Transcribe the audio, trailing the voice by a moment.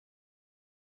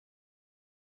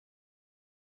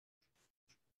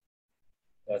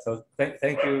So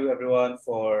thank you everyone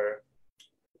for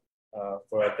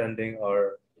attending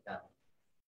our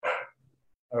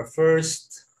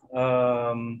first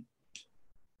I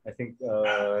think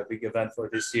big event for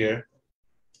this year,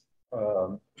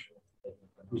 um,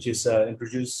 which is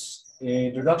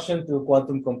introduction to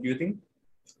quantum computing.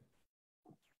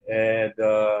 And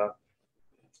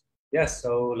yes,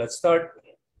 so let's start.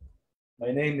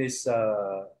 My name is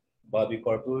Bobby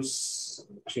Corpus.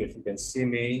 I'm not sure if you can see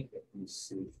me. Let me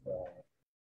see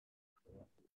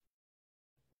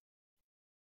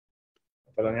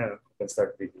if I can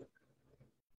start video.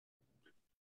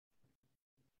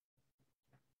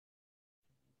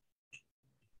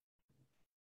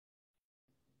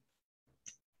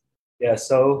 Yeah,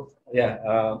 so yeah,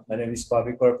 my name is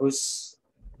Bobby Corpus,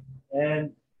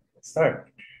 and let's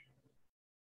start.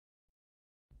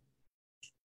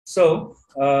 So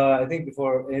I think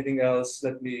before anything else,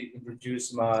 let me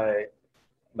introduce my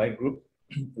group.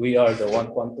 We are the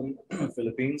OneQuantum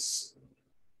Philippines.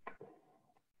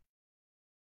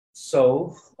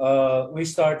 So we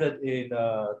started in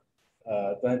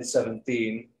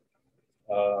 2017,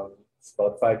 it's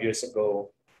about 5 years ago,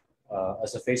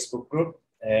 as a Facebook group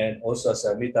and also as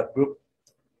a meetup group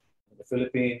in the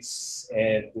Philippines.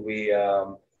 And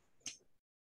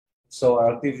so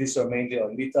our activities are mainly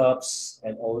on meetups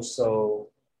and also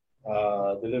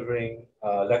delivering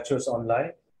lectures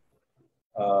online,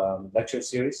 lecture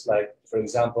series, like, for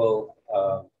example,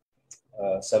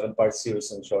 7-part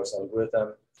series on Shor's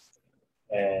algorithm,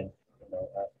 and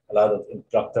a lot of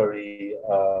introductory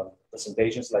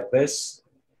presentations like this.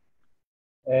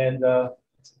 And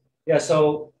yeah,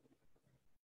 so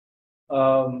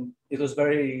it was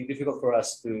very difficult for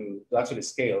us to actually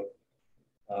scale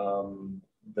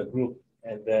the group.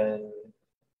 And then,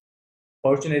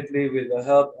 fortunately, with the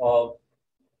help of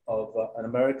an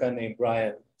American named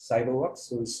Brian Seidelworks,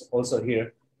 who's also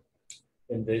here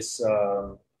in this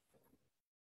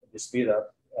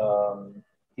meetup,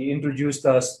 he introduced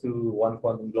us to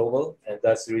OneQuantum Global, and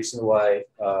that's the reason why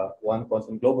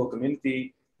OneQuantum Global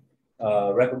community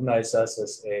recognized us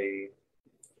as a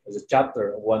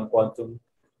chapter of OneQuantum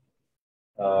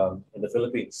in the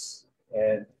Philippines,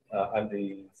 and I'm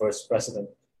the first president.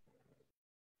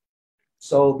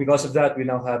 So because of that, we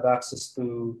now have access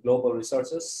to global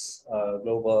resources,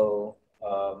 global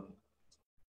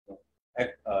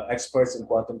experts in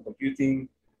quantum computing,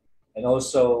 and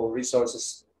also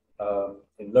resources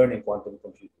in learning quantum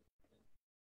computing.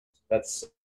 That's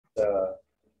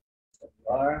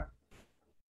are.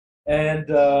 And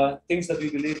things that we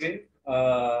believe in,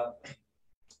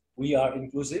 we are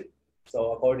inclusive.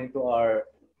 So according to our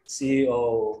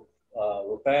CEO,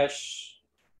 Rupesh,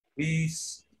 we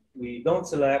don't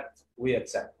select, we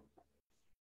accept.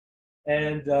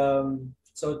 And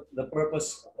so the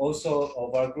purpose also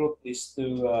of our group is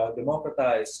to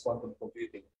democratize quantum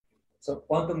computing. So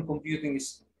quantum computing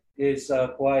is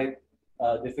quite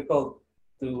difficult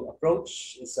to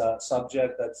approach. It's a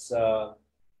subject that's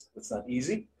not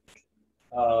easy,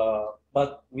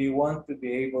 but we want to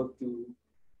be able to,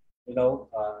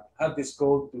 have this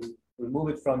goal to remove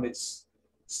it from its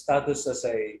status as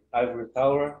a ivory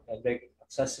tower and make it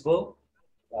accessible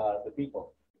to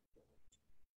people.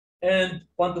 And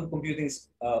quantum computing is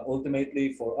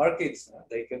ultimately for our kids.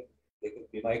 They could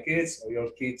be my kids or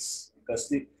your kids, because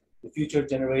the future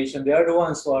generation, they are the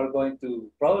ones who are going to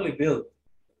probably build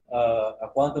a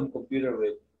quantum computer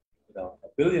with 1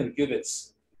 billion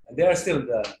qubits, and they are still in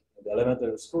the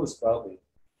elementary schools probably.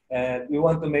 And we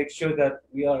want to make sure that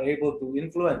we are able to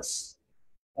influence,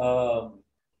 the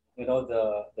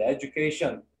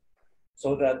education,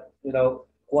 so that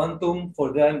quantum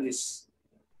for them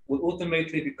will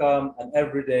ultimately become an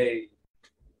everyday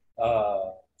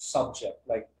subject.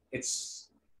 Like it's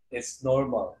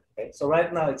normal. Okay, so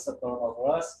right now it's not normal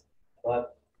for us,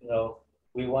 but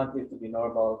we want it to be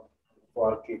normal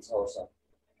for our kids also.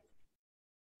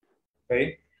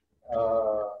 Okay,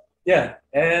 yeah,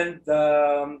 and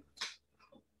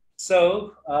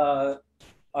so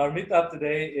our meetup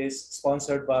today is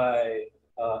sponsored by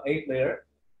 8-Layer,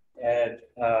 and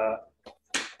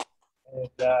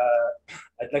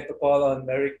I'd like to call on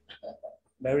Merrick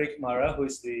Mara, who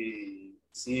is the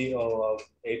CEO of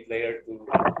 8-Layer, to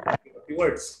give a few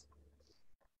words.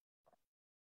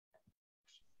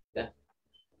 Yeah.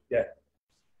 Yeah.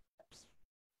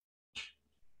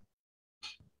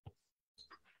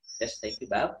 Yes, thank you,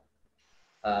 Bob.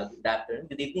 Good afternoon,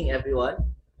 good evening,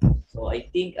 everyone. So I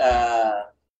think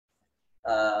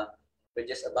we're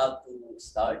just about to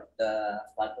start the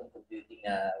Quantum Computing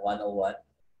 101.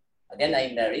 Again,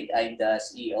 I'm Merrick. I'm the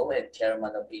CEO and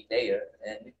chairman of 8-Layer,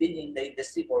 and we've been in the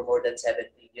industry for more than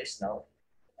 17 years now.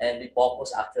 and we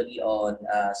focus actually on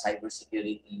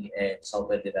cybersecurity and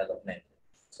software development.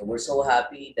 So we're so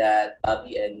happy that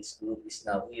Bobby and his group is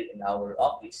now here in our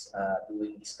office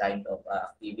doing this kind of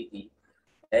activity.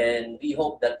 And we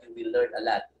hope that you will learn a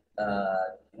lot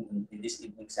in this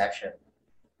evening session.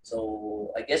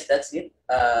 So I guess that's it.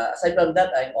 Aside from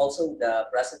that, I'm also the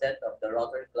president of the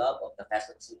Rotary Club of the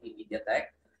Quezon City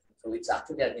Mediatek. So it's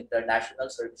actually an international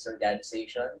service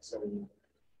organization. So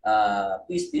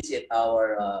please visit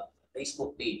our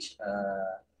Facebook page,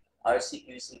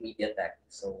 RCQC Mediatek.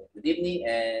 So good evening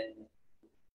and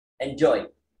enjoy.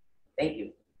 Thank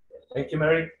you. Thank you,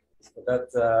 Mary, for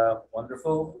that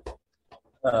wonderful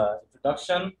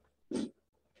introduction.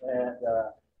 And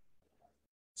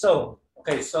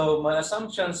okay, so my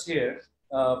assumptions here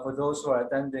for those who are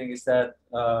attending is that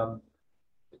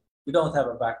we don't have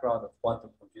a background of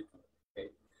quantum computing. Okay.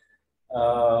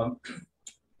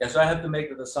 Yeah, so I have to make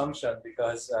that assumption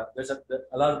because there's a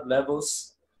lot of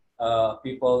levels.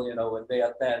 People, when they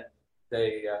attend,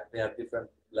 they have different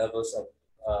levels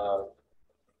of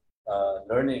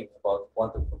learning about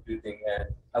quantum computing,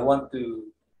 and I want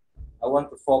to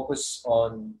focus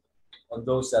on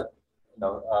those that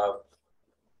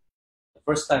the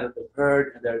first time that they've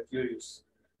heard and they're curious.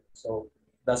 So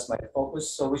that's my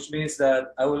focus. So which means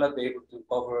that I will not be able to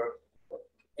cover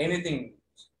anything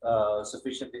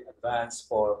sufficiently advanced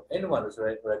for anyone who's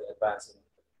already advanced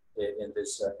in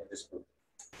this group.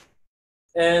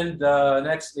 And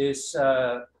next is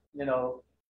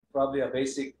probably a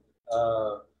basic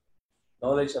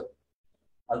knowledge of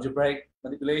algebraic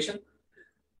manipulation,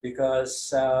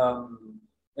 because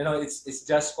it's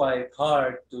just quite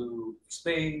hard to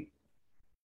explain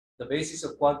the basis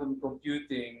of quantum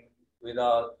computing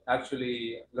without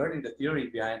actually learning the theory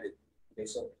behind it. Okay,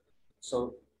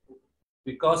 so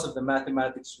because of the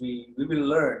mathematics, we will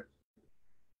learn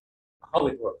how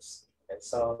it works. Okay,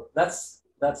 so that's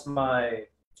my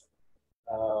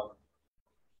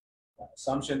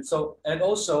assumption. So, and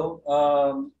also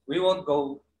we won't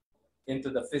go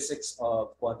into the physics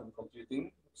of quantum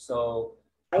computing. So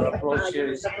our approach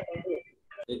here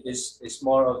is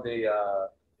more of the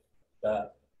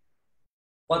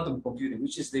quantum computing,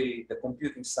 which is the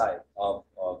computing side of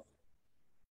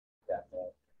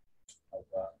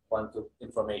quantum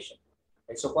information.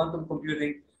 Okay, so quantum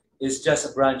computing is just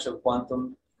a branch of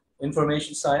quantum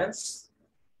information science.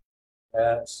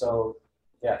 So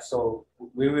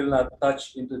we will not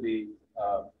touch into the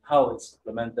how it's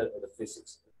implemented or the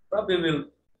physics. Probably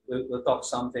we'll talk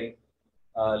something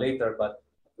later, but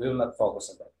we will not focus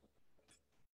on that.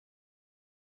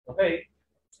 Okay,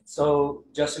 so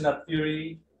just enough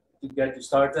theory to get you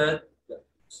started.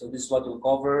 So this is what we'll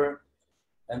cover,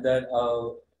 and then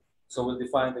so we'll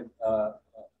define the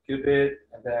qubit,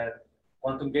 and then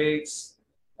quantum gates,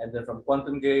 and then from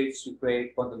quantum gates we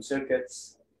create quantum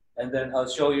circuits, and then I'll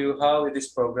show you how it is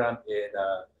programmed in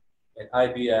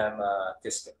IBM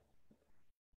QISKit.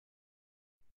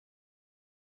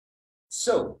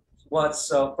 So what's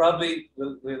probably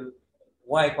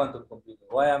why quantum computing?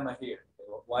 Why am I here?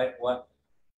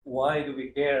 Why do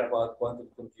we care about quantum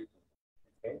computing?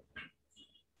 Okay.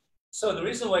 So the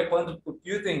reason why quantum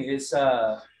computing is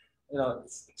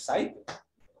it's exciting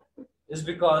is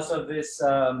because of this.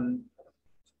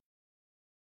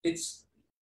 It's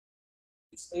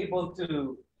able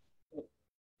to.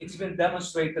 It's been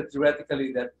demonstrated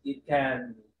theoretically that it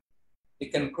can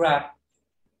crack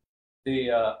the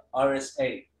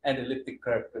RSA and elliptic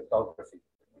curve cryptography.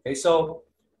 Okay, so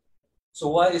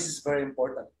why is this very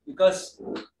important? Because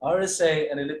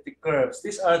RSA and elliptic curves,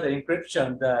 these are the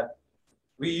encryption that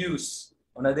we use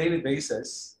on a daily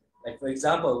basis. Like for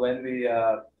example, when we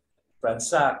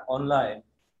transact online,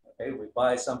 okay, we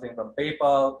buy something from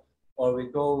PayPal, or we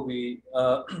we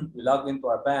log into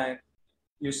our bank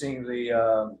using the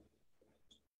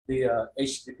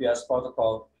HTTPS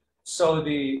protocol. So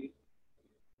the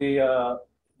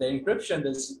encryption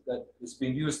that is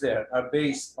being used there are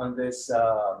based on this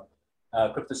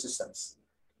crypto systems.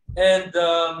 And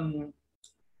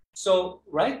so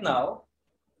right now,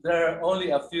 there are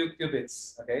only a few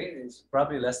qubits, okay? It's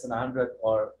probably less than 100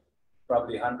 or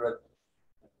probably 100,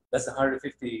 less than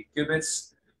 150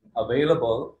 qubits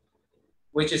available,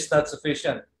 which is not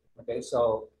sufficient, okay?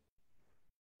 So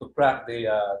to crack the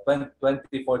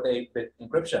 2048-bit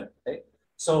encryption, okay?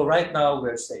 So right now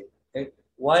we're safe, okay?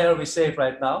 Why are we safe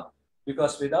right now?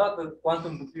 Because without the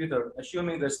quantum computer,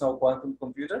 assuming there's no quantum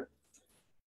computer,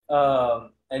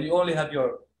 and you only have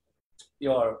your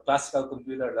classical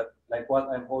computer, like what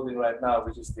I'm holding right now,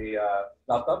 which is the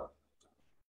laptop,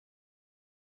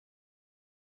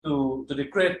 to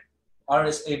decrypt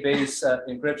RSA-based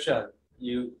encryption,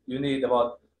 you need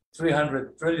about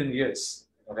 300 trillion years.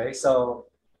 Okay, so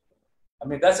I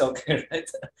mean that's okay, right?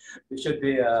 We should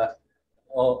be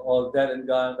all dead and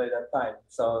gone by that time,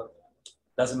 so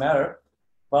doesn't matter.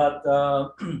 But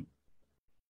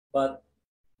but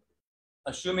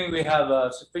assuming we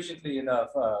have sufficiently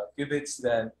enough qubits,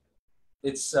 then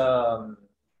it's a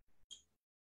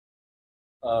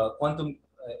quantum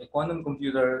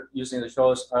computer using the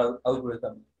Shor's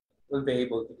algorithm will be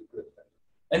able to decrypt that.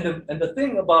 And the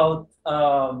thing about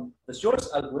the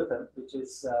Shor's algorithm, which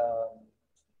is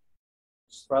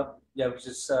which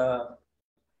is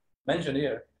mentioned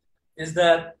here, is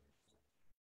that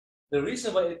the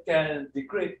reason why it can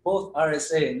decrypt both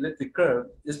RSA and elliptic curve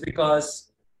is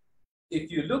because if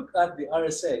you look at the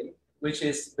RSA, which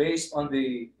is based on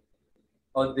the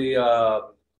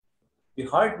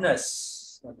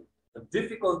hardness, the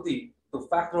difficulty to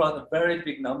factor out a very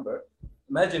big number.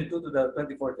 Imagine 2 to the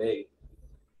 24th eighth.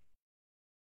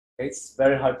 Okay, it's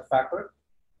very hard to factor.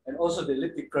 And also the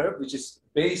elliptic curve, which is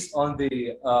based on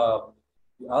the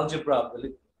algebra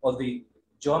or the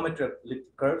geometry of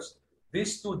elliptic curves.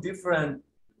 These two different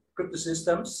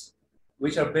cryptosystems,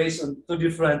 which are based on two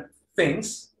different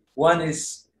things. One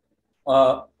is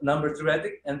number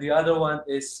theoretic, and the other one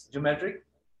is geometric.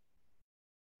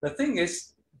 The thing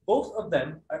is, both of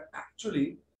them are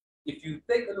actually, if you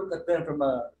take a look at them from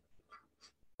a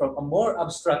more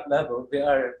abstract level, they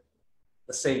are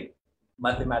the same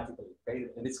mathematically. Okay,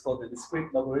 and it's called the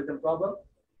discrete logarithm problem,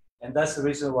 and that's the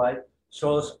reason why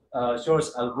Shor's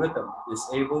algorithm is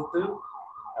able to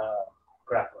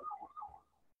crack it.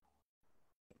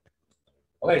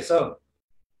 Okay, so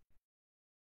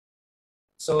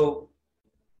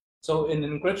in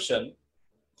encryption,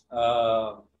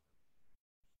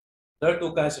 there are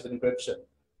two kinds of encryption.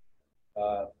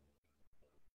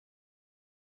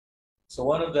 So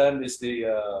one of them is the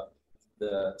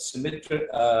symmetric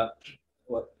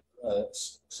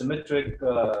symmetric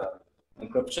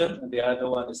encryption, and the other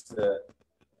one is the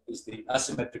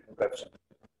asymmetric encryption.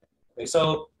 Okay,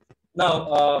 so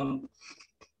now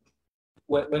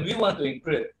when we want to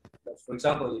encrypt, for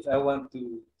example, if I want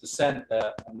to send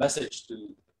a message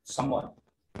to someone,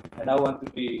 and I want to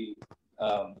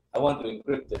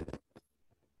encrypt it,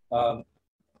 I'm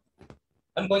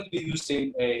going to be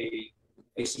using a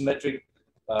symmetric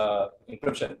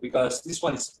encryption because this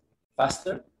one is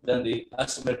faster than the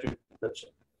asymmetric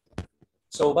encryption.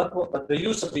 So, but the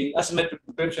use of the asymmetric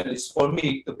encryption is for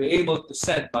me to be able to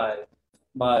send my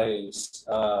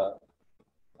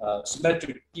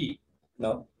symmetric key,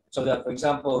 so that, for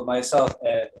example, myself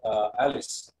and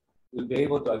Alice will be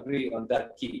able to agree on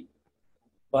that key.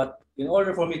 But in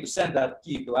order for me to send that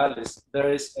key to Alice,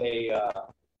 there is I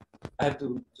have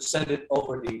to send it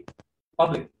over the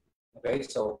public. Okay,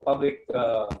 so public,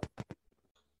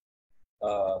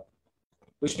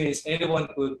 which means anyone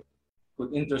could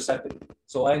intercept it.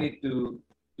 So I need to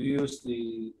use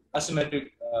the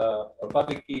asymmetric or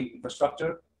public key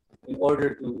infrastructure in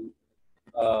order to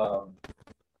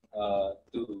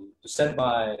send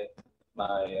my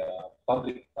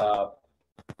public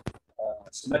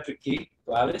symmetric key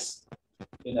to Alice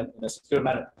in a secure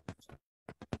manner.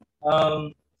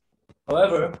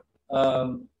 However,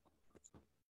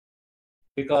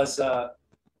 because there's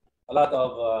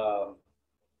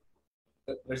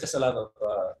just a lot of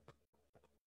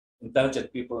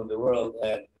intelligent people in the world,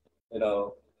 and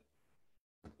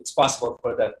it's possible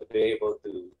for them to be able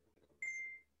to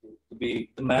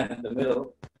be the man in the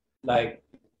middle, like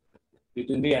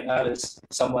between me and Alice.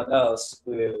 Someone else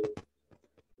will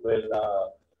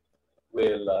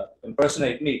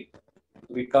impersonate me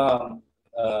to become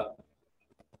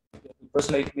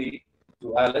impersonate me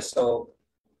to Alice. So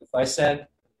if I send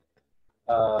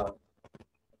a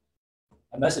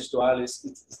message to Alice,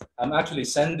 I'm actually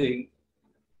sending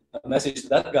a message to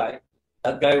that guy.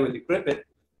 That guy will encrypt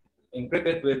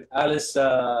it with Alice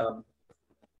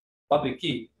public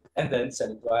key, and then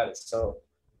send it to Alice. So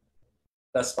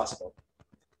that's possible.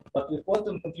 But with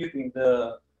quantum computing,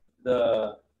 but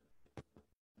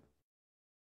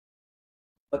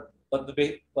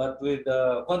with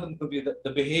quantum computing, the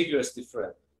behavior is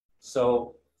different.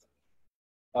 So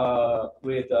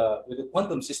with the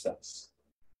quantum systems,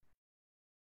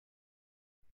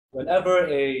 whenever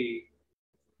a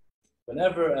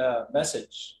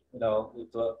message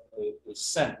is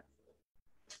sent,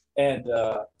 and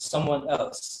someone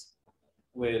else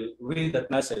will read that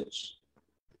message,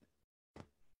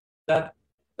 that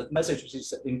message, which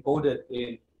is encoded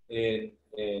in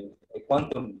a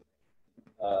quantum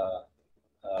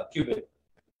qubit,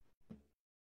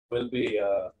 will be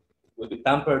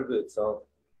tampered with. So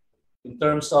in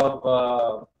terms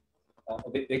of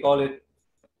they call it,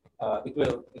 it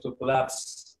will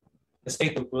collapse the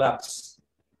state will collapse,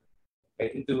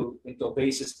 okay, into a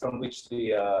basis from which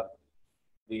the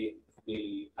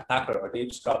attacker or the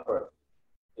eavesdropper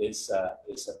is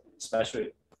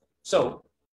measuring. So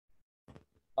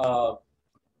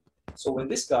so when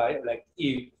this guy like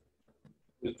Eve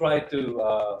will try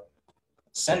to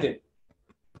send it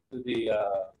to the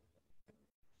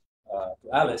to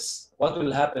Alice, what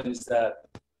will happen is that,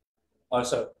 oh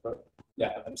sorry,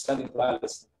 yeah, I'm sending to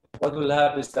Alice. What will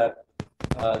happen is that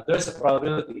there's a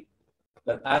probability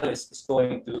that Alice is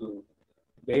going to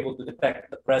be able to detect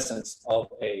the presence of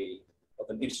an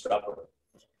eavesdropper,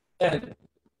 and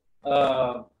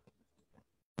uh,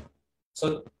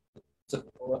 so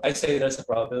I say there's a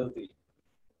probability.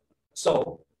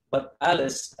 So, but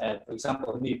Alice and for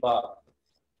example me, Bob,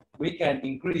 we can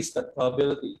increase that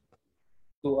probability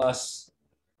to us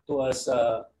to us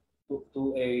to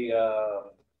a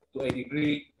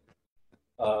degree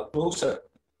closer,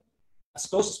 as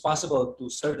close as possible to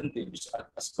certainty,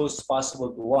 as close as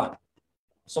possible to one,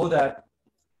 so that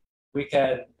we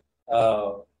can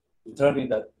determine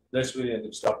that there's really an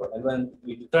eavesdropper. And when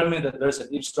we determine that there's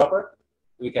an eavesdropper,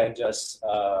 we can just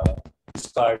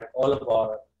discard all of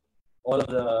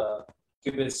the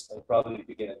qubits and probably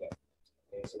begin again.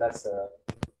 Okay, so that's the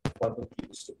quantum key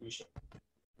distribution.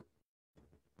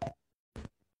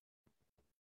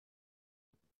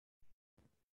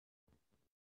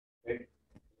 Okay.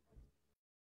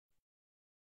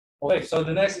 Okay, so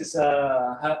the next is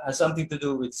has something to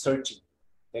do with searching.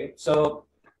 Okay, so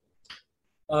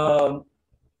um,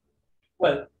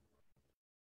 well,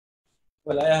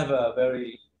 I have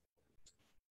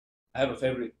a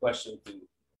favorite question to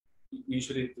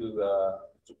usually to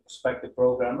prospective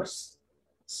programmers.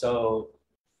 So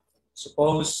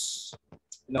suppose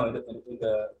in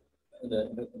the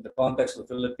context of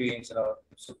the Philippines,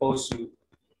 suppose you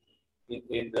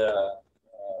in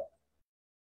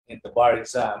the bar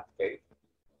exam, okay,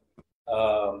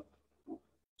 um,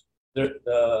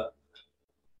 the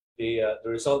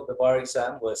result of the bar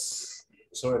exam was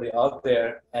already out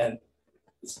there, and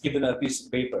it's given a piece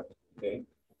of paper, okay,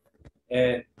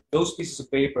 and those pieces of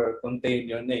paper contain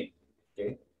your name,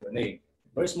 okay, your name,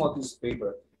 very small piece of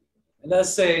paper, and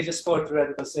let's say, just for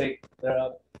theoretical sake, there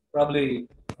are probably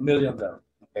a million of them,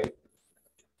 okay,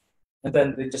 and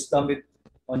then they just dump it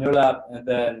on your lap, and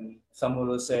then someone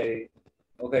will say,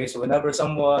 okay, so whenever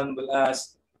someone will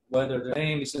ask whether the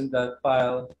name is in that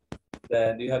file,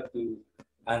 then you have to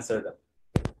answer them.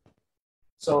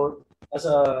 So as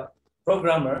a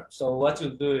programmer, so what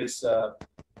you'll do is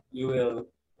you will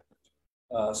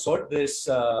sort this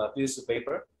piece of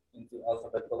paper into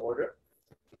alphabetical order.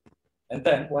 And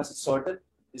then once it's sorted,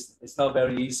 it's now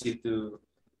very easy to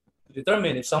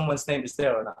determine if someone's name is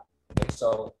there or not. Okay,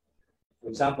 so for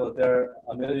example, there are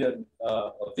a million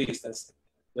of these.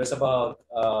 There's about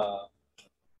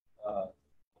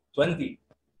 20.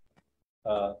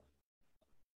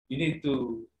 You need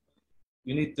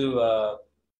to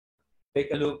take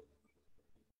a look,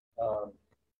 um,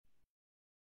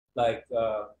 like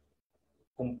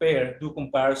do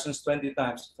comparisons 20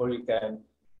 times before you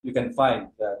can find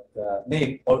that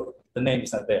name or the name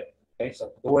is not there. Okay,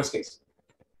 so the worst case.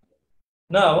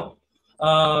 Now,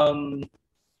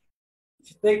 if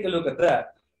you take a look at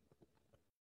that,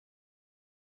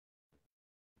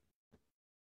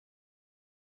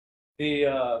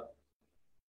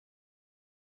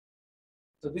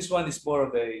 so this one is more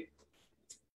of a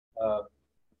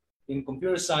in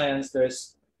computer science. There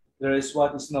is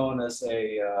what is known as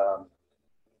a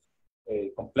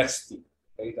complexity.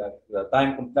 Okay, the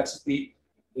time complexity.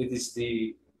 It is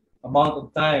the amount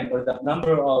of time or the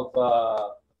number of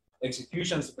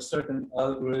executions of a certain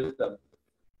algorithm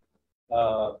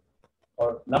or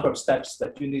number of steps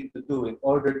that you need to do in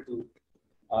order to,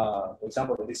 for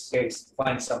example, in this case,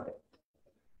 find something.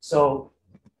 So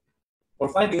for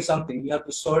finding something, you have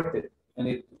to sort it, and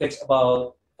it takes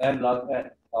about n log n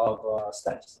of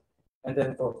steps. And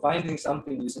then for finding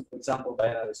something using, for example,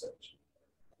 binary search,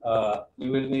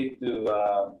 you will need to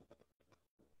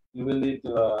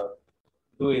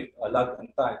do it a log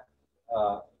n time,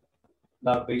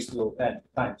 log base 2 of n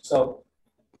times. So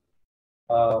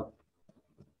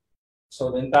so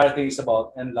the entire thing is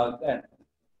about n log n.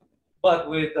 But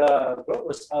with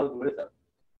Grover's algorithm,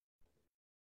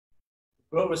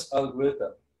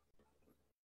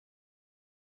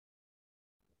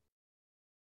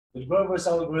 with Grover's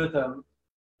algorithm,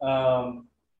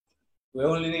 we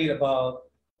only need about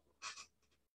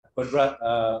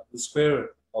the square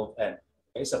root of n.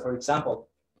 Okay, so for example,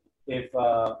 if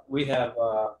we have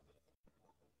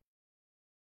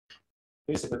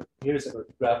here's a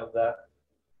graph of that.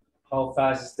 How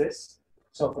fast is this?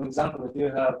 So for example, if you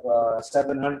have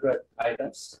 700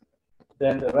 items,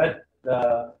 then the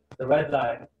red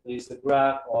line is the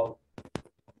graph of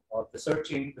the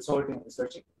searching, the sorting, and the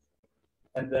searching,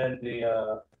 and then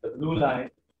the blue line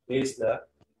is the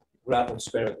graph of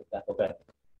square root of n.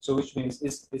 So which means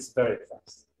it's very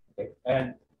fast. Okay,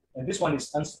 and this one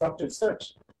is unstructured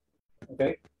search.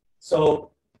 Okay,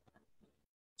 so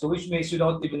which means you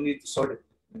don't even need to sort it;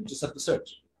 you just have to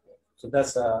search. So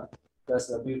that's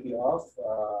the beauty of,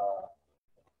 uh,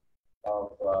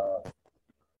 of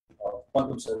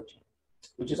quantum search,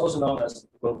 which is also known as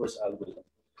Grover's algorithm.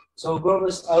 So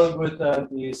Grover's algorithm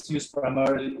is used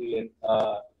primarily in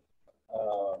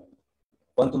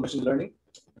quantum machine learning.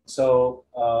 So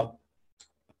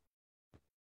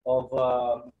of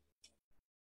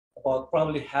about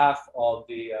probably half of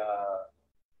the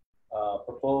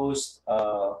proposed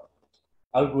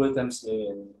algorithms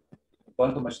in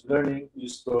quantum machine learning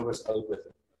use Grover's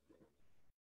algorithm.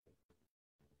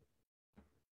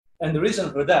 And the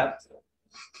reason for that,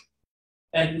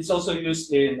 and it's also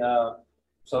used in,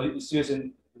 so it's used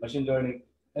in machine learning.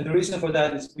 And the reason for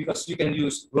that is because you can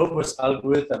use Grover's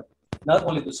algorithm not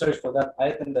only to search for that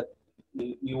item that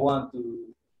you want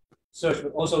to search,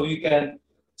 but also you can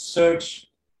search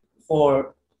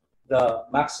for the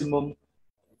maximum.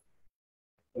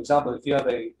 For example, if you have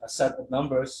a set of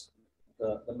numbers,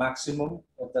 the maximum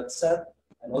of that set,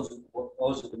 and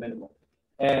also the minimum.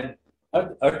 And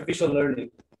artificial learning,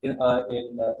 in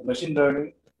machine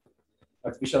learning,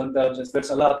 artificial intelligence, there's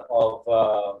a lot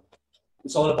of,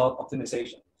 it's all about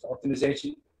optimization. So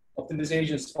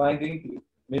optimization is finding the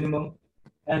minimum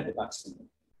and the maximum.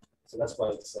 So that's why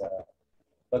it's,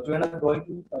 but we're not going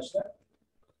to touch that.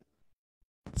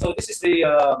 So this is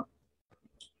the,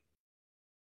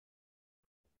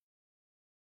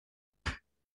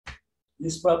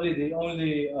 this is probably the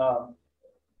only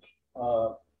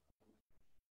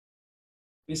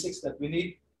physics that we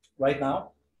need right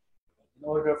now in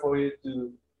order for you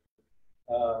to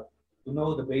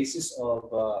know the basis of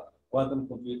quantum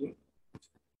computing.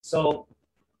 So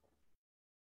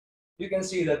you can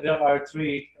see that there are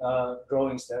three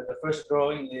drawings there. The first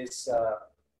drawing is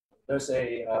there's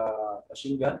a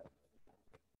machine gun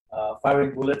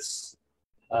firing bullets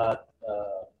at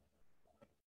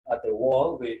the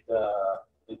wall with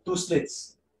two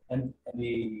slits, and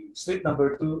the slit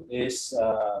number 2 is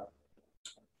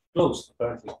closed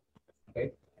currently.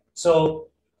 Okay, so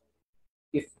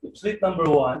if slit number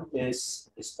 1 is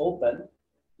open,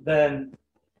 then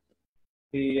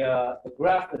the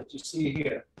graph that you see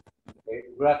here, okay,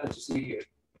 the graph that you see here,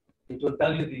 it will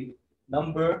tell you the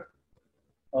number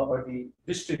or the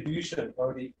distribution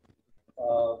or the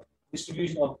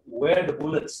distribution of where the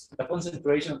bullets, the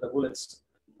concentration of the bullets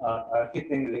are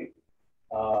hitting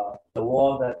the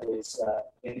wall that is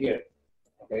in here.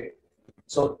 Okay,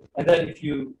 so and then if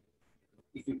you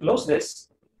close this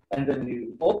and then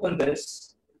you open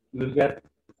this, you will get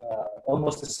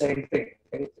almost the same thing.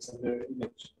 Okay, it's a mirror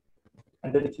image.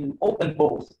 And then if you open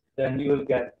both, then you will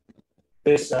get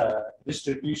this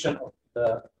distribution of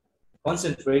the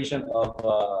concentration of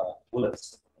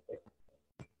bullets. Okay.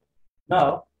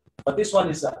 Now, but this one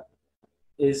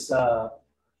is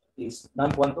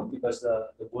non-quantum because the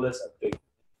bullets are big.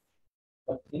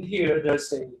 But in here,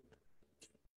 there's a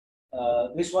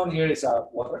this one here is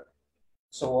water.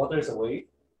 So water is a wave.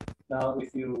 Now,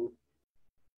 if you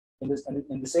in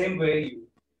the same way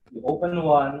you open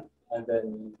one and then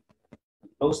you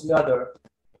close the other,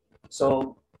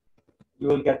 so you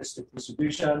will get this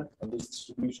distribution and this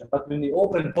distribution. But when you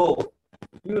open both,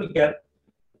 you will get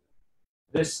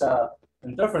this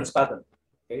interference pattern.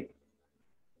 Okay,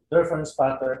 interference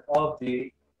pattern of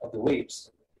the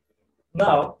waves.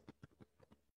 Now,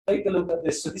 take a look at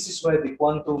this. So this is where the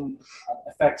quantum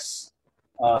effects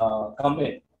come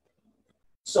in.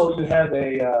 So you have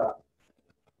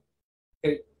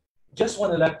just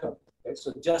one electron. Okay,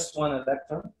 so just one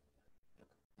electron.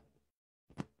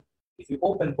 If you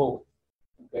open both,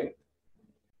 okay,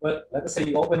 well, let us say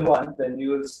you open one, then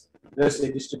there's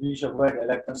a distribution where the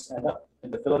electrons end up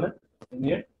in the filament in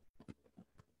here.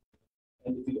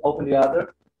 And if you open the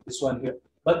other, this one here.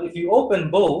 But if you open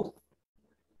both,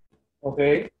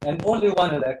 okay, and only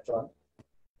one electron,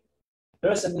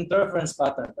 there's an interference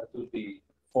pattern that will be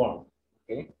formed.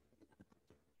 Okay,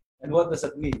 and what does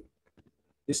that mean?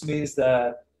 This means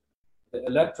that the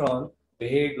electron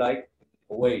behave like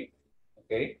a wave.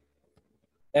 Okay,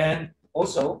 and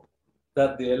also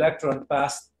that the electron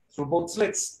passed through both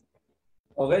slits.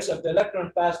 Okay, so if the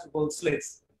electron passed through both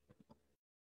slits,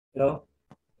 you know,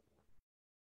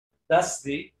 that's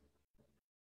the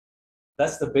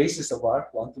basis of our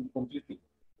quantum computing.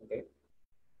 Okay,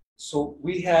 So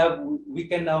we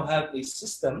can now have a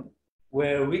system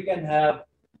where we can have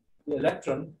the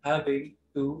electron having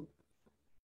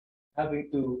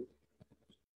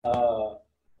uh,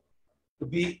 to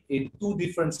be in two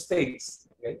different states,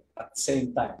 okay, at the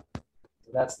same time.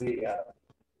 So that's the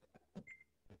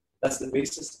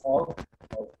basis of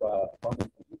quantum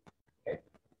computing. Okay.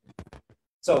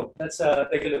 So let's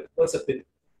take a look. What's a bit?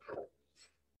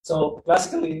 So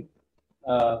classically,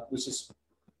 which is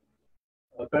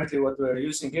currently what we're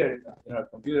using here in our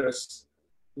computers,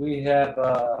 we're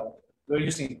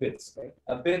using bits. Okay?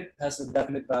 A bit has a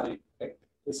definite value. Okay?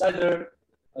 It's either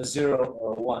a 0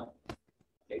 or a 1.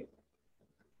 Okay?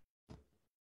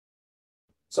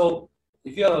 So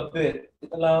if you have a bit,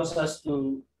 it allows us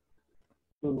to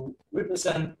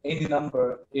represent any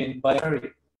number in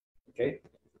binary. Okay.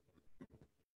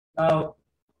 Now,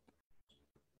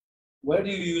 where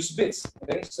do you use bits?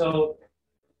 Okay, so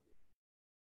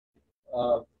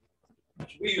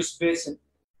we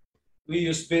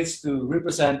use bits to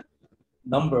represent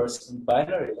numbers in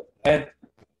binary, and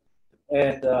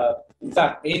in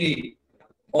fact,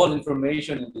 all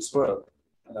information in this world,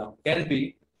 can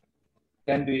be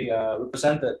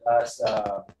represented as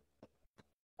a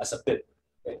bit.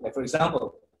 Okay? Like for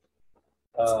example,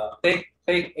 take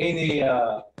any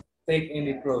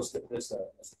prose.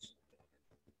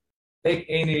 Take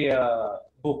any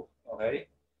book, okay,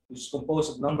 which is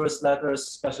composed of numbers, letters,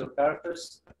 special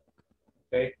characters,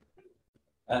 okay,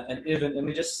 and even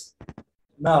images.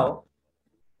 Now,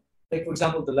 take for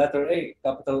example the letter A,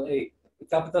 capital A. The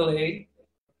capital A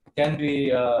can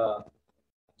be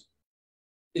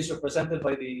is represented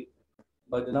by the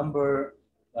number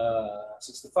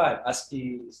 65,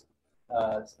 ASCII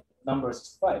number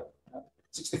 65.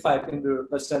 65 can be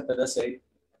represented as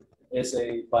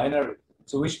a binary.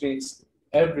 So which means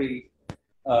every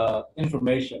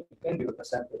information can be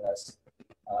represented as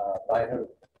binary.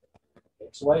 Okay.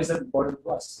 So why is that important to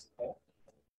us?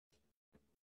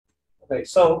 Okay,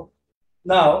 so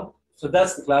now, so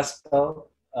that's the classical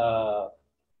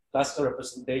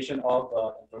representation of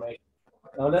information.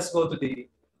 Now let's go to the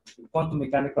quantum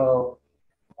mechanical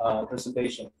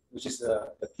presentation, which is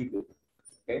the qubit.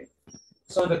 Okay,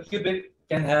 so the qubit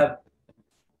can have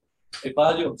a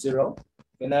value of 0,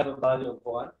 can have a value of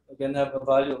 1, it can have a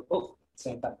value of both at the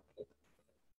same time. Okay.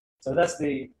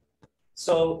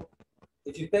 So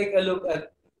if you take a look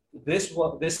at this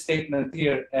statement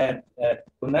here and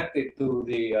connect it to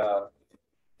the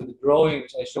drawing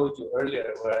which I showed you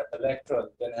earlier, where an electron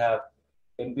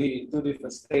can be in two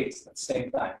different states at the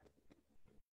same time.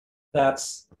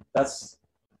 That's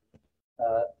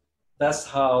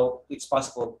how it's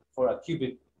possible for a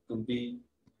qubit to be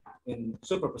in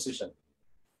superposition.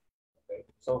 Okay,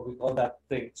 so we call that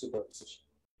thing superposition.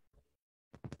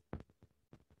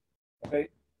 Okay,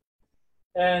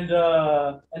 and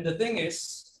the thing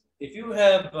is, if you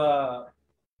have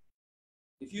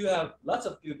lots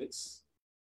of qubits,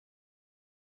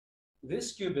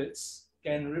 these qubits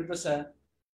can represent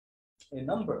a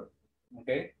number.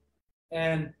 Okay,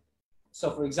 and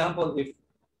so for example,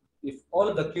 if all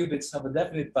of the qubits have a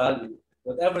definite value,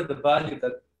 whatever the value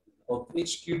that of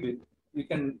each qubit, you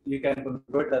can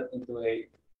convert that into a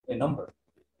number.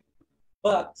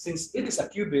 But since it is a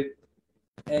qubit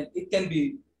and it can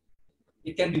be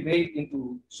made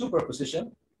into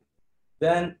superposition,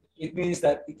 then it means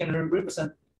that it can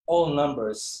represent all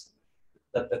numbers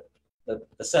that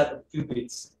the set of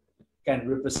qubits can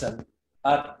represent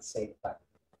at the same time.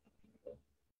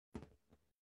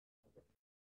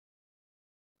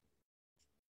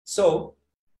 So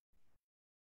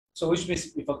which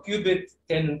means if a qubit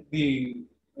can be,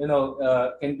 can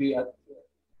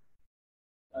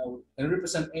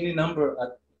represent any number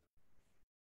at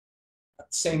the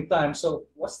same time. So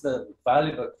what's the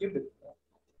value of a qubit?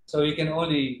 So you can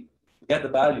only get the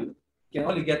value. You can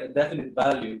only get a definite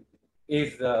value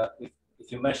if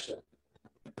you measure.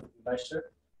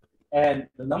 And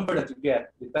the number that you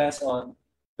get depends on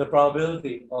the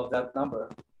probability of that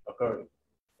number occurring.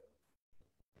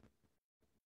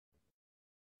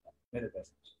 Minute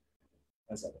message.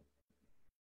 1 second.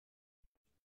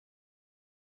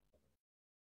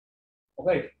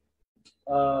 Okay.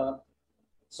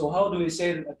 So how do we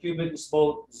say that a qubit is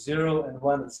both 0 and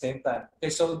 1 at the same time? Okay,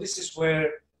 so this is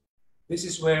where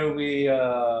we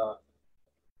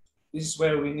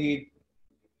need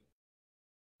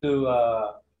to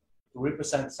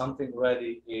represent something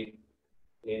already in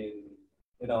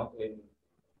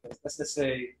let's just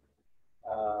say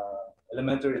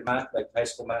elementary math, like high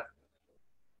school math,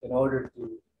 in order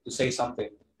to say something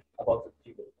about the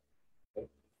qubit. Okay?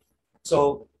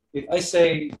 So if I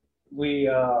say we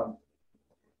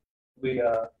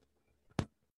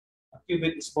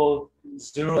qubit is both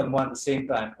 0 and 1 at the same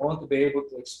time. I want to be able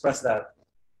to express that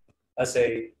as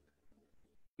a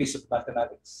piece of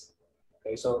mathematics.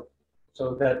 Okay, so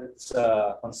that it's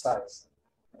concise.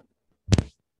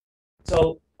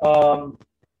 So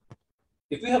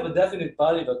if we have a definite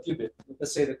value of a qubit,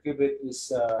 let's say the qubit is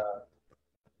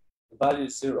the value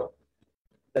is 0,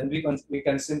 then we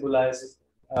can symbolize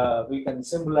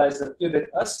the qubit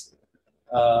as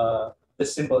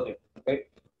this symbol here. Okay,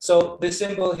 so this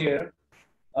symbol here.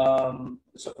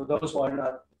 So for those who are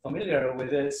not familiar with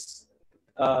this,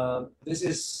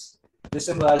 this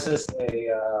symbolizes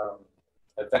a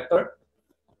vector,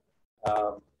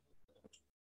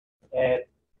 and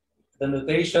the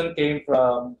notation came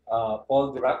from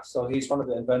Paul Dirac. So he's one of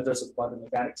the inventors of quantum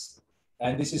mechanics,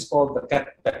 and this is called the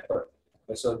ket vector.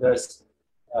 Okay, so there's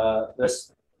a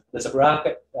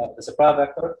bracket, there's a bra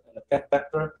vector and a ket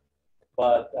vector,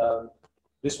 but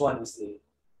this one is a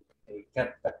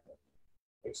ket vector.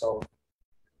 Okay, so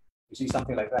you see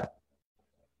something like that.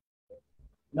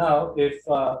 Now, if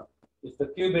the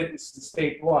qubit is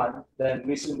state 1, then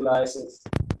we symbolize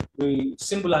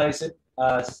it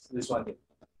as this one here.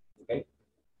 Okay.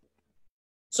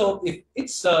 So if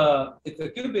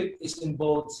the qubit is in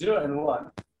both 0 and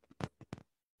 1,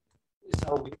 this is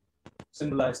how we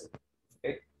symbolize it.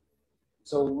 Okay.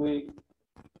 So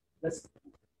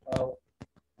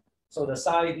so the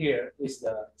side here is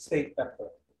the state vector.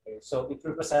 Okay. So it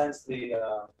represents the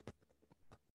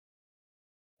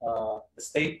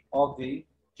state of the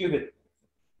qubit,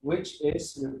 which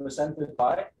is represented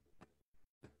by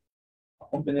a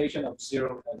combination of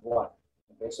 0 and 1.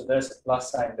 Okay, so there's a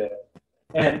plus sign there.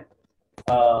 And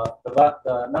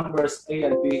the numbers A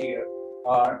and B here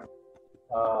are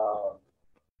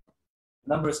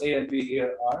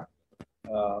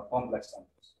complex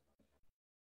numbers.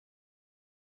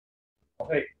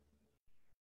 Okay.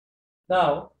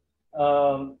 Now,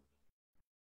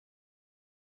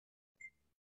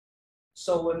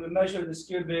 so when we measure this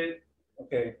qubit,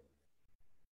 okay,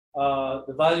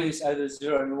 the value is either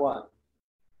 0 and 1,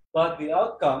 but the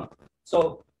outcome.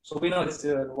 So we know it's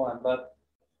 0 and 1, but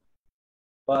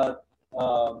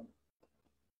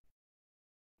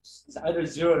it's either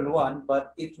 0 and 1,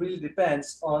 but it really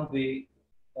depends on the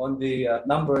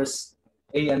numbers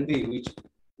A and B,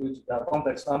 which are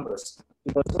complex numbers.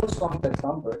 Because those complex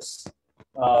numbers,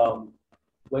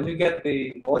 when you get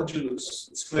the modulus,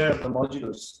 the square of the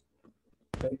modulus,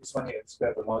 this one here,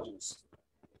 square of the modulus,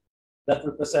 that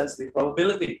represents the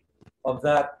probability of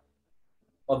that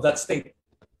state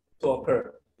to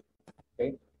occur.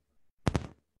 Okay.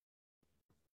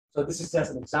 So this is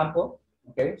just an example.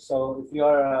 Okay. So if you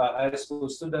are a high school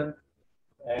student,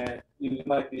 and you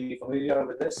might be familiar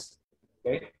with this.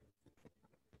 Okay.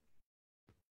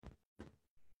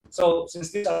 So since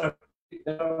these are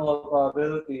general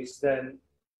probabilities, then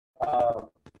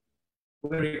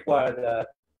we require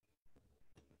that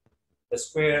the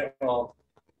square of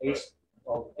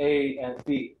A and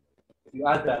B, if you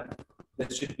add them,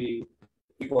 that should be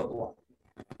equal to 1.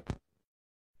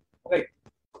 Okay.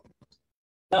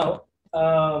 Now,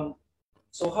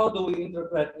 so how do we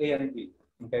interpret A and B?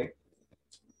 Okay.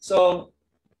 So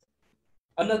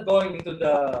I'm not going into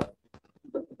the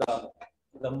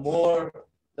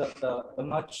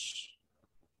much,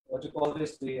 what you call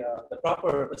this, the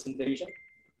proper representation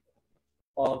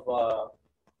of a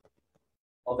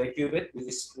qubit,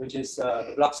 which is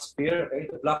the Bloch sphere. Okay?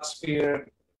 The Bloch sphere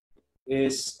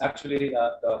is actually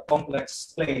the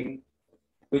complex plane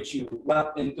which you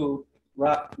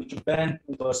which you bend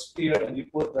into a sphere, and you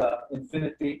put the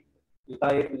infinity, you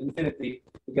tie it to infinity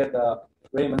to get the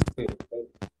Riemann field. Okay?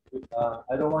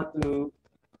 I don't want to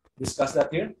discuss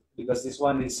that here because this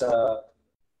one is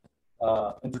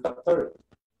introductory.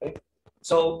 Okay?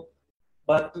 So,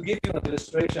 but to give you an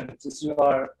illustration, since you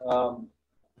are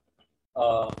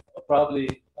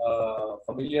probably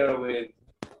familiar with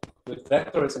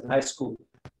vectors in high school,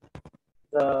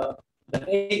 the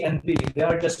A and B, they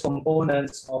are just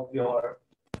components of your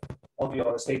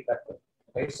state vector.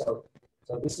 Okay, so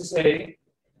this is A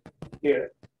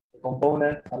here, the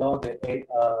component along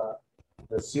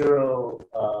the 0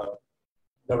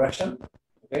 direction.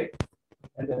 Okay,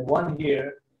 and then 1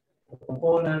 here, the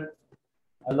component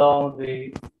along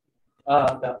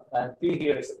and P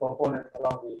here is the component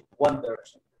along the 1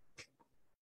 direction.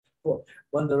 Well,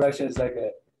 1 direction is like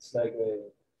a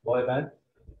boy band.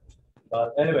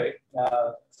 But anyway,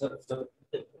 so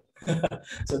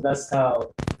that's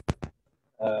how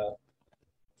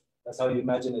you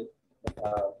imagine it.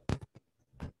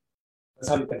 That's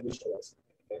how you can visualize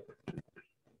it.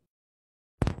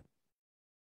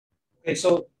 Okay,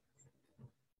 so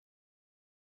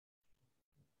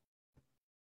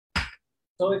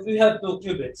So if we have 2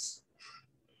 qubits,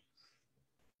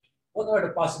 what are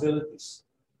the possibilities?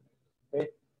 Okay.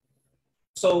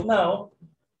 So now,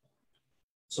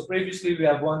 so previously we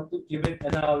have 2 qubit,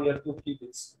 and now we have 2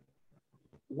 qubits.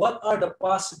 What are the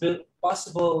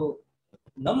possible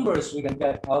numbers we can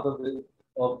get out of 2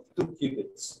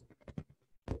 qubits?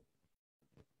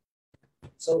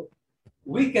 So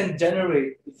we can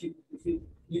generate,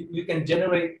 you can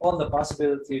generate all the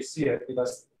possibilities here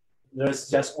because there's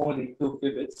just only 2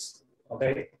 qubits.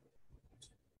 Okay.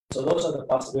 So those are the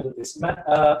possibilities. And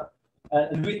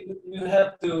you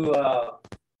have to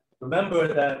remember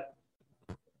that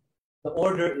the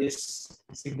order is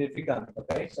significant.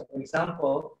 Okay. So for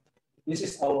example, this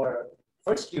is our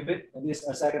first qubit and this is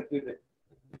our second qubit.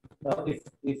 Now,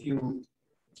 if you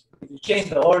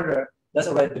change the order, that's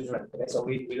already different. Okay. So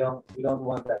we don't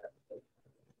want that. Okay?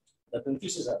 That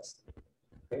confuses us.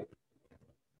 Okay.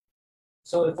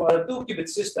 So for a 2 qubit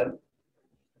system,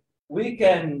 we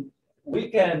can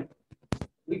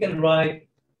write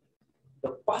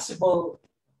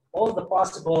all the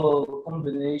possible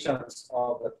combinations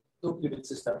of the 2 qubit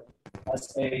system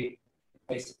as a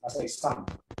sum.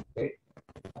 Okay,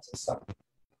 as a sum.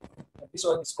 And this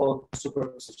one is called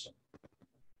superposition.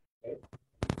 Okay,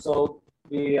 so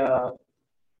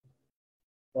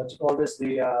what you call this,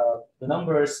 the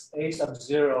numbers a sub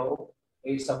 0,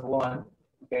 a sub 1,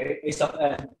 okay, a sub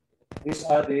n. These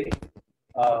are the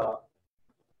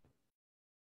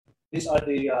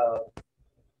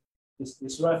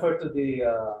this refer to the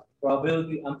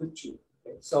probability amplitude.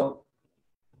 Okay? So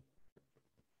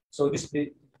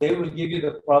they will give you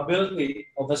the probability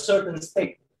of a certain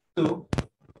state to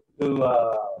come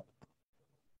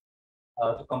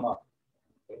up.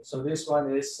 Okay? So this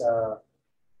one is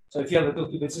so if you have a 2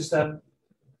 qubit system,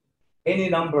 any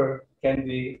number can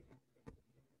be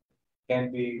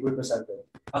represented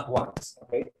at once.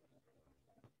 Okay.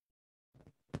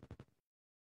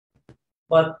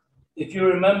 But if you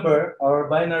remember our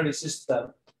binary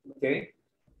system, okay,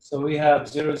 so we have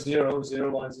 0, 0,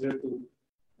 0, 1, 0, 2,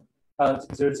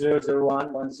 0, 0, 0,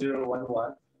 1, 1, 0, 1,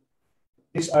 1.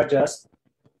 These are just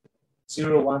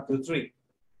 0, 1, 2, 3.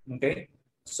 Okay,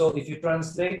 so if you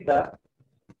translate that,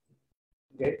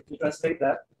 okay,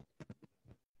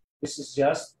 this is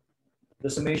just the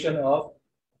summation of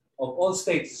all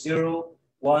states 0,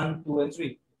 1, 2, and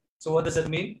 3. So what does that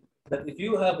mean? That if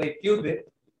you have a qubit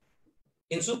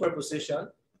in superposition,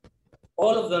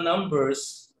 all of the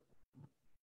numbers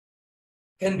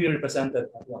can be represented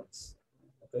at once.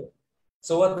 Okay.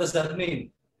 So what does that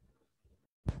mean?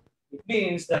 It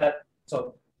means that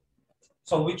so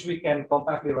which we can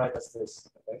compactly write as this.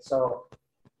 Okay. So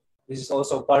this is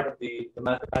also part of the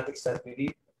mathematics that we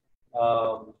need.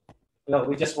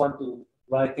 We just want to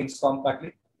write things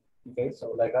compactly. Okay.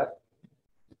 So like that.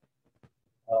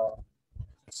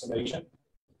 Summation.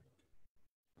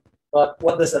 But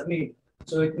what does that mean?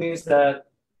 So it means that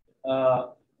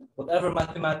whatever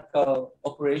mathematical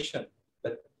operation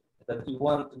that you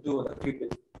want to do on a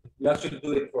qubit, you actually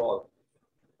do it for all.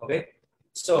 Okay.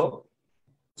 So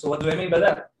what do I mean by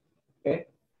that? Okay.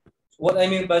 What I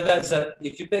mean by that is that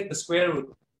if you take the square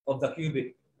root of the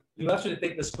qubit, you actually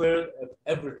take the square root of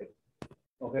everything.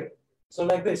 Okay. So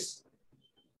like this,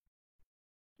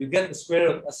 you get the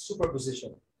square root as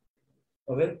superposition.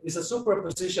 Okay. It's a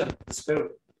superposition square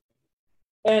root.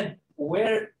 And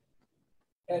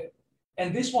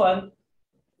this one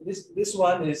is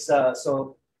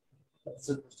so that's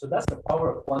the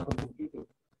power of quantum computing,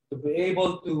 to be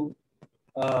able to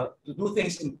do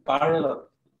things in parallel.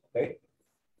 Okay,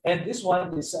 and this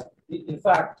one is in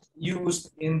fact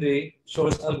used in the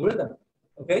Shor's algorithm.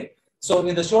 Okay, so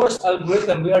in the Shor's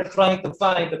algorithm, we are trying to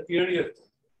find the period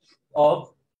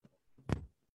of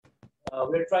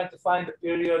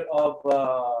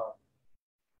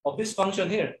this function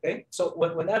here. Okay, so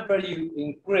whenever you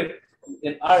encrypt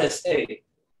in RSA,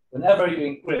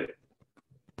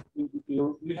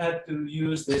 you have to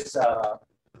use this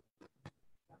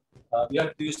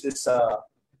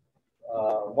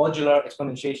modular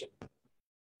exponentiation,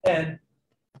 and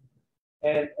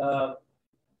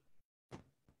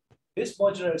this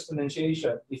modular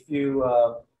exponentiation, if you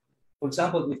for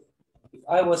example, if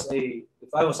I was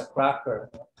a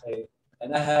cracker, okay,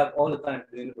 and I have all the time in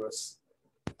the universe,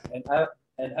 and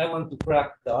I want to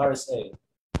crack the RSA,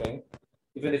 okay,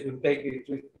 even if it take it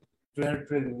 300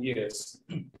 trillion years,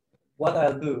 what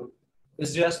I'll do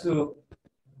is just to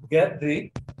get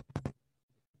the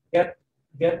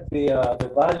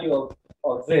value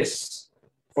of this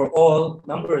for all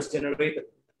numbers generated.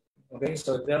 Okay,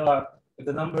 so if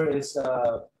the number is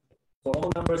for all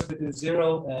numbers between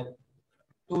 0 and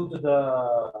 2 to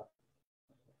the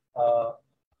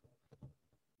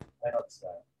I know this guy.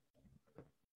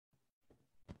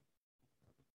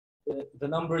 The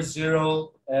number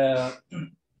 0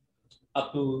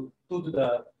 up to 2 to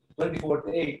the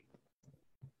 2048.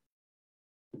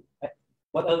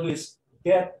 What I'll do is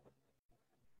get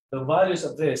the values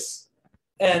of this,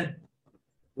 and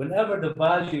whenever the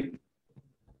value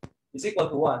is equal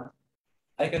to 1,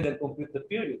 I can then compute the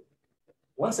period.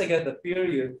 Once I get the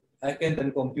period, I can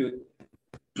then compute.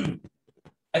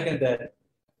 I can then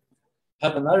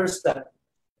have another step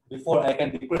before I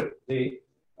can decrypt the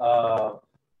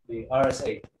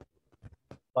RSA.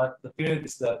 But the period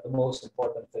is the most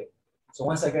important thing. So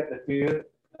once I get the period,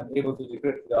 I'm able to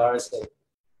decrypt the RSA.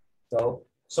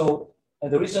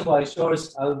 And the reason why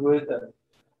Shor's algorithm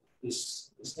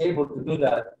is able to do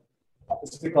that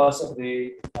is because of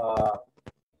the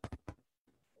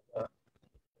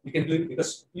you can do it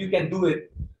because you can do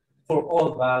it for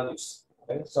all values.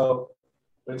 Okay, so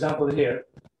for example here,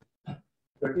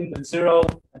 13 to the 0,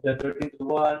 and then 13 to the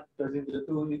 1, 13 to the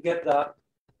 2, you get the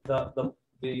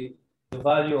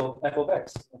value of f of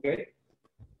x. Okay.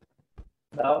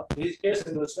 Now here's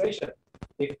an illustration.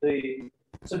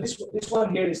 So this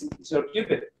one here is your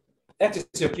qubit. X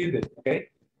is your qubit. Okay,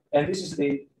 and this is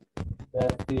the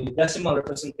decimal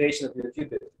representation of your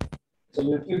qubit. So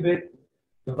your qubit,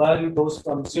 the value goes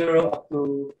from 0 up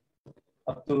to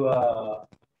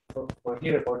for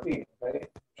here 14. Okay,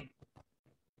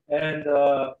 and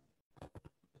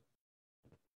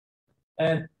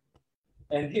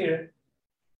here,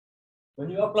 when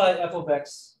you apply f of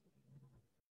x,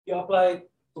 you apply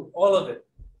to all of it.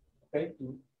 Okay,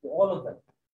 to all of them.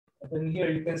 And then here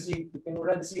you can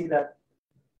already see that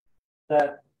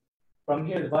from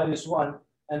here the value is 1,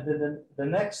 and then the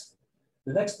next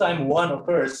time 1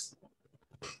 occurs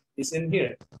is in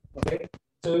here. Okay,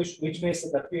 so which means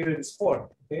that the period is 4.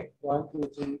 Okay, 1, 2,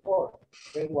 3, 4.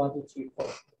 Okay, 1, 2, 3, 4.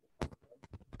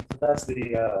 So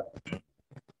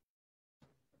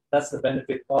that's the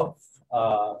benefit of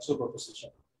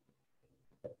superposition.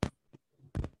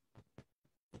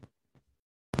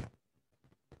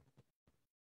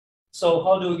 So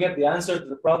how do we get the answer to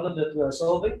the problem that we are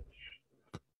solving?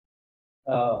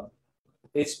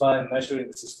 It's by measuring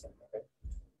the system. Okay?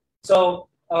 So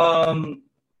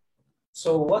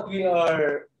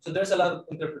there's a lot of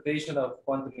interpretation of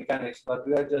quantum mechanics, but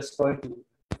we are just going to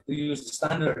use the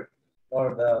standard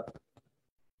or the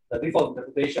default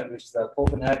interpretation, which is the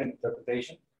Copenhagen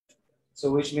interpretation.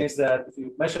 So which means that if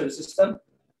you measure the system,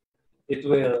 it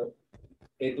will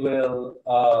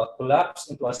collapse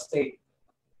into a state.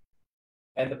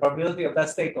 And the probability of that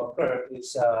state to occur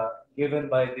is given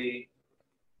by the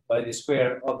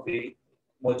square of the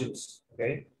modules.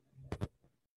 Okay,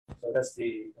 so that's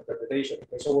the interpretation.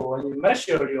 Okay? So when you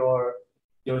measure your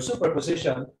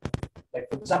superposition, like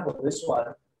for example this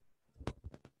one,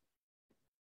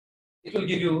 it will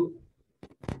give you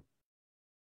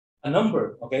a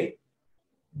number. Okay,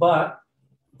 but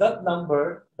that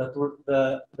number,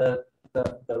 the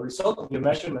result of your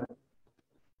measurement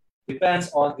depends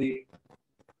on the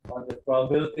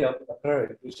probability of it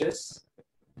occurring, which is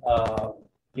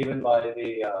given by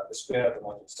the square of the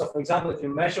module. So for example, if you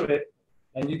measure it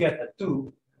and you get a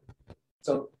 2,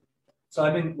 so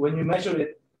I mean when you measure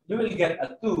it, you will get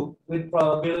a 2 with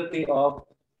probability of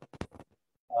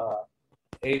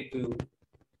A2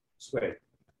 squared.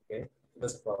 Okay, so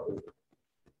that's the probability.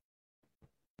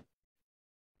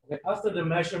 Okay, after the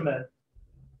measurement,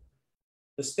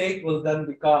 the state will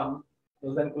then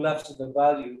collapse to the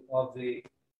value of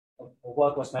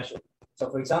what was measured. So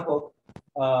for example,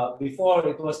 before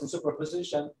it was in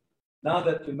superposition, now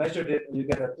that you measured it and you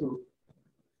get a 2,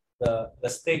 the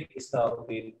state is now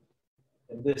in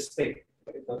this state.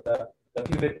 Okay? So the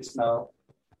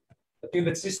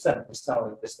qubit system is now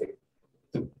in this state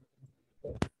 2.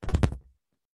 Okay.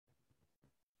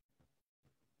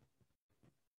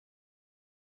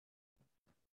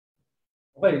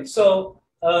 Okay, so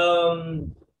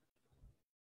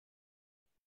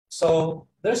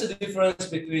there's a difference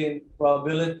between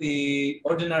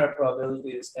ordinary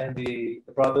probabilities, and the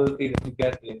probability that you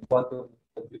get in quantum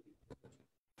computing.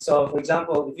 So, for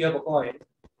example, if you have a coin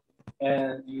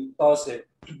and you toss it,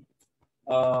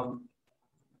 the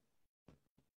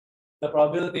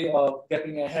probability of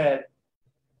getting a head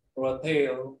or a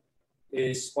tail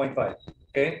is 0.5.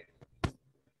 Okay.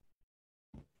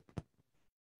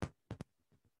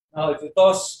 Now,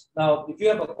 if you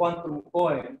have a quantum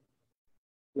coin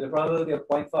with a probability of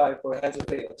 0.5 for heads or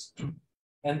tails,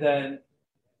 and then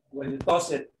when you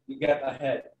toss it, you get a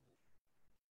head.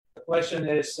 The question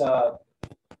is,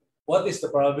 what is the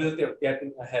probability of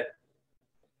getting a head?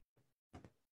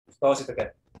 Toss it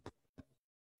again.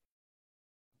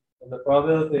 And the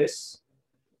probability is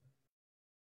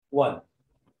 1.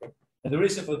 And the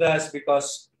reason for that is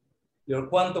because your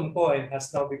quantum coin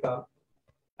has now become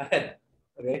ahead.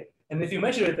 Okay? And if you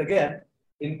measure it again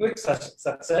in quick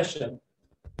succession,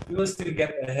 you will still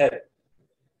get ahead.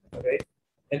 Okay?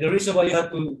 And the reason why you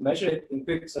have to measure it in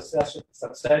quick succession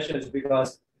is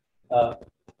because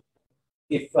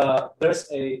if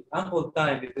there's a ample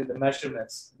time between the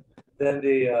measurements, then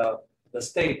the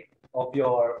state of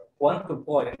your quantum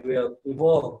coin will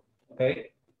evolve,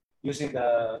 okay, using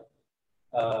the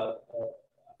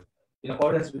in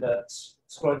accordance with the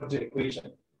Schrodinger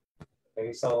equation.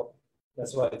 Okay, so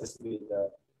that's why it has to be the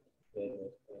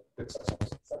quick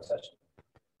succession.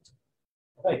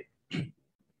 Okay.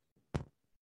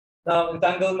 Now,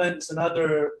 entanglement is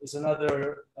another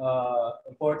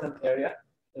important area,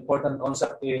 important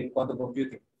concept in quantum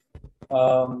computing.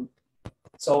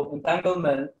 So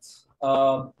entanglement,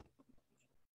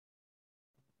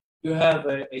 you have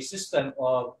a system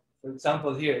of, for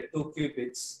example, here 2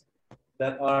 qubits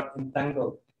that are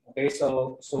entangled. Okay,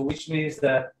 so which means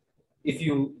that if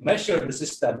you measure the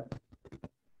system,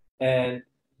 and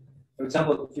for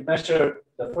example, if you measure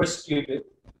the first qubit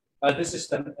of the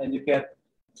system and you get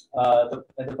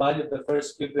and the value of the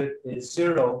first qubit is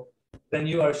 0, then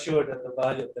you are sure that the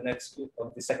value of the next qubit,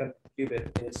 of the second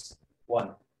qubit is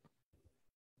 1.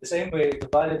 The same way, if the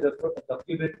value of the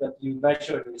qubit that you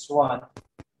measured is 1,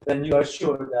 then you are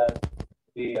sure that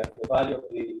the value of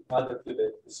the other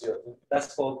qubit is 0.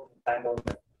 That's called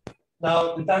entanglement.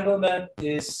 Now, entanglement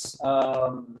is,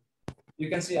 you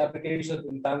can see application of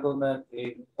entanglement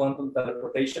in quantum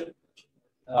teleportation.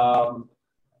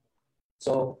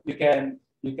 So you can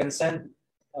send,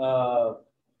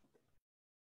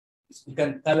 you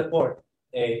can teleport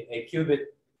a qubit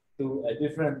to a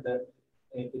different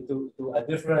to a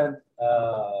different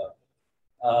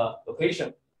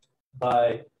location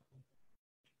by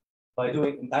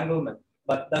doing entanglement.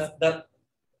 But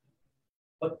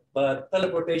but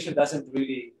teleportation doesn't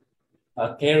really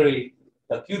carry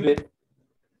the qubit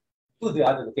to the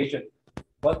other location.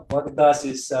 What it does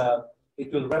is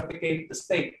it will replicate the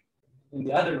state in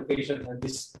the other location, and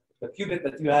the qubit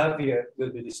that you have here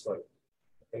will be destroyed.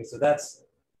 Okay, so that's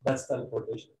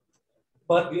teleportation.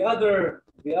 But the other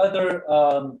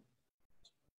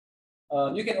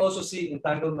you can also see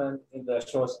entanglement in the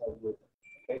Shor's algorithm.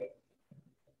 Okay,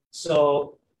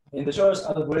 so in the Shor's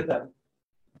algorithm,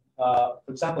 for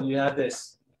example, you have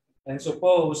this, and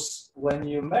suppose when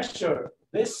you measure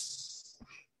this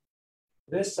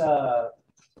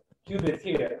qubit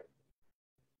here,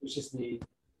 which is the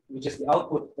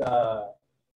output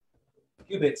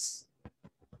qubits.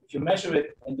 If you measure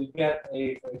it and you get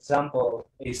for example,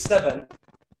 a 7,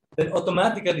 then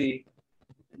automatically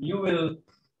the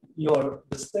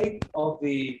state of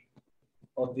the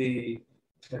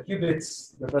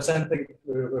qubits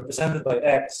represented by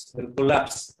X will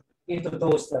collapse into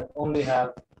those that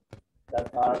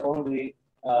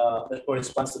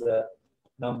corresponds to the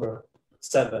number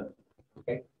 7.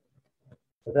 Okay,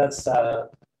 so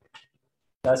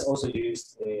that's also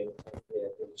used in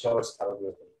Shor's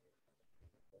algorithm.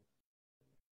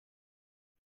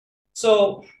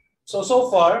 So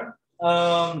far,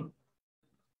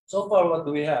 what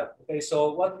do we have? Okay,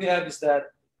 so what we have is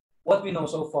that what we know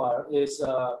so far is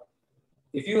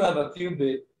if you have a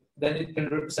qubit, then it can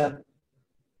represent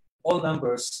all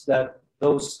numbers that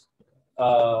those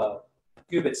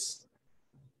qubits,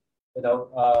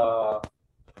 are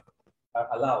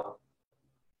allowed.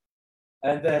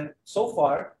 And then so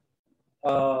far,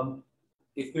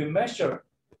 if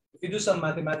you do some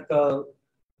mathematical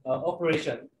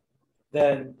operation,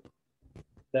 then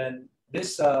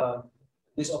this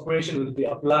operation will be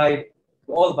applied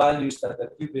to all values that the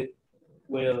qubit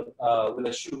will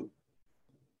assume.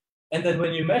 And then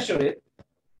when you measure it,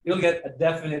 you'll get a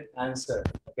definite answer.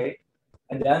 Okay,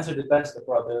 and the answer depends on the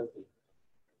probability.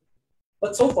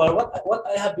 But so far, what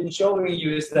I have been showing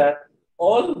you is that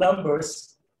all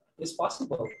numbers is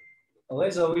possible.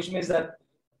 Okay, so which means that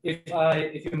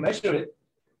if you measure it,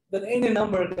 then any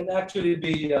number can actually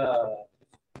be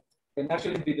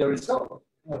the result.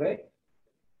 Okay,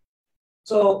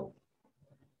 so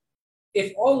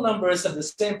if all numbers have the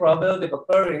same probability of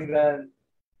occurring, then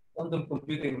quantum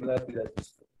computing will not be that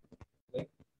useful. Okay,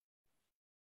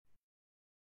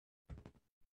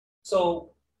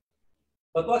 so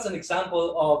but what's an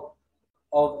example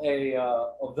of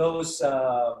those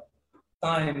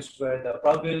times where the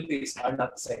probabilities are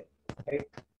not the same? Okay,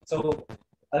 so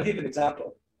I'll give an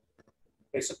example.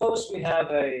 Okay, suppose we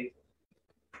have a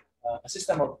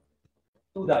system of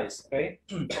 2 dice. Okay,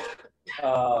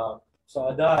 so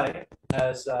a die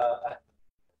has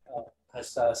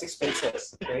 6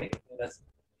 faces. Okay,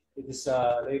 it is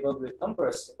labeled with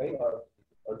numbers, okay, or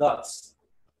dots.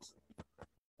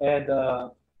 And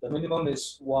the minimum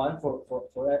is 1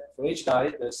 for each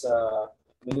die. There's a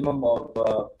minimum of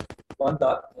 1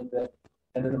 dot, and then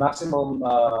the maximum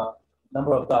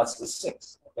number of dots is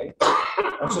 6. Okay.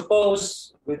 And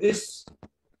suppose with these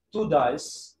 2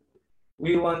 dice,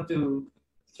 we want to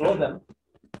throw them,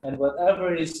 and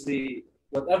whatever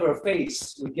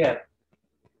face we get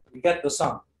the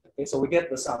sum. Okay, so we get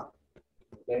the sum.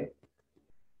 Okay,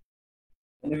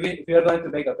 and if we are going to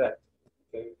make a bet,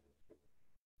 okay,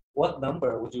 what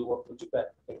number would you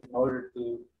bet, okay, in order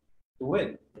to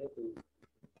win, okay,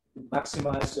 to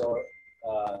maximize your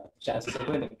chances of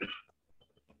winning?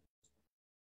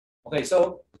 Okay,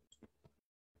 so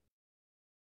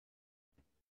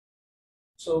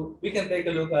we can take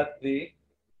a look at the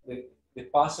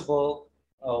possible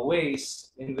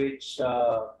ways in which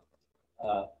a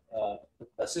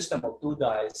system of 2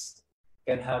 dice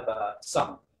can have a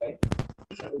sum. Okay,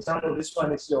 so for example, this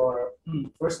one is your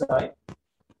first die,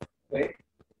 okay,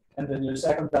 and then your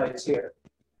second die is here.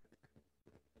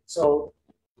 So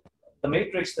the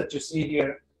matrix that you see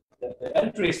here, the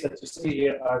entries that you see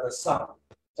here are the sum.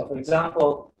 So for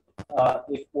example,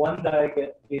 if one die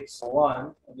gives a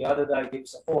 1 and the other die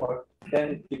gives a 4, then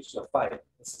it gives you a 5.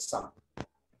 It's the sum.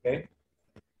 Okay.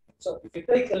 So if you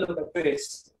take a look at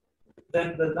this,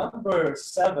 then the number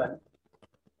 7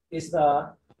 is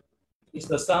the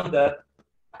sum that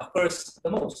occurs the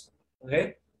most.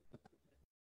 Okay.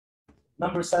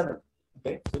 Number 7.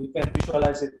 Okay. So you can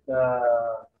visualize it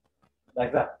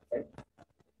like that. Okay.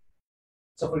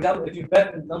 So for example, if you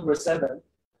bet the number 7,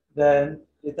 then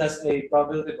it has a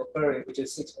probability of occurring, which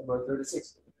is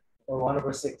 6/36, or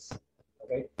 1/6.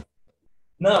 Okay.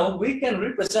 Now we can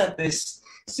represent this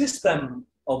system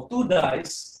of 2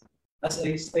 dice as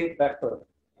a state vector.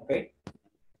 Okay.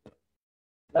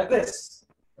 Like this.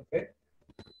 Okay.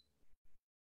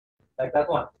 Like that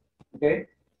one. Okay.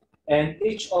 And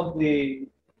each of the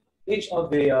each of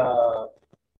the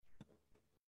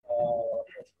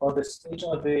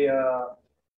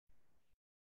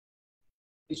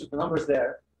numbers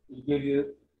there will give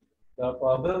you the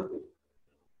probability.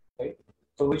 Okay.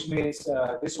 So which means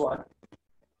this one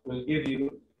will give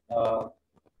you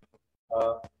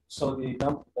so the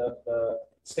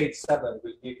state 7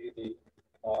 will give you the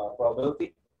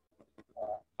probability,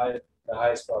 the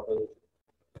highest probability.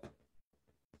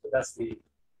 So that's the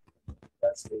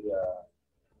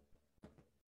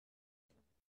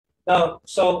now.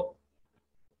 So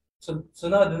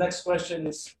now the next question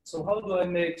is, so how do I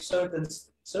make certain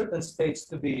states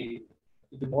to be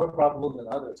more probable than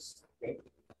others? Okay,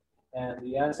 and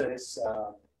the answer is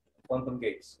quantum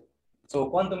gates. So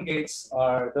quantum gates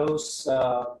are those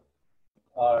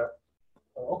are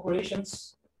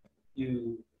operations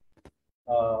you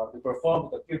perform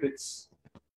with the qubits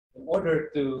in order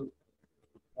to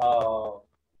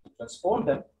transform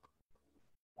them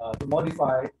to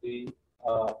modify the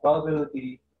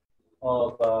probability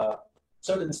of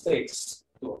certain states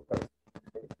to occur.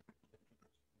 Okay.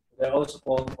 They're also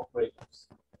called operations.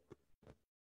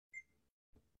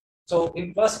 So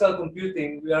in classical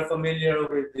computing, we are familiar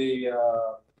with the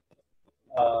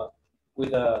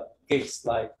gates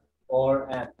like OR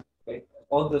and. Okay,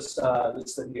 all this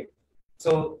listed here.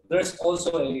 So there's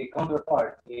also a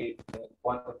counterpart in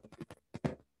quantum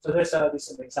computing. So this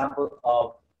is an example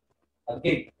of a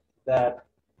gate that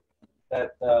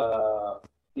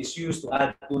is used to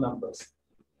add 2 numbers.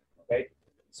 Okay,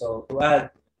 so to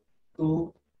add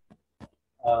 2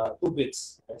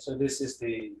 bits. Okay? So this is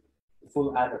the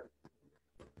full adder.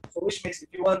 So which means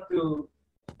if you want to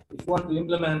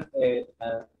implement a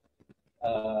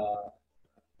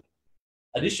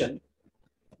addition,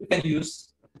 you can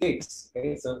use gates.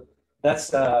 Okay, so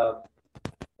that's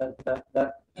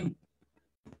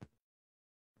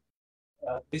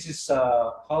this is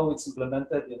how it's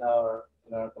implemented in our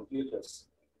computers.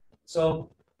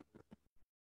 So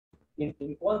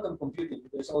in quantum computing,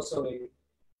 there's also a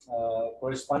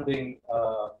corresponding.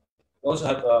 We also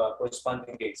have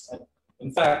corresponding gates, and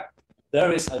in fact,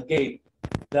 there is a gate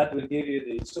that will give you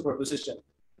the superposition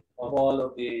of all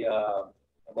of the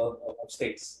of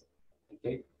states.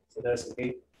 Okay, so there's a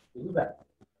gate to do that.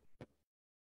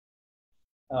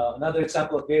 Another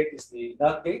example of gate is the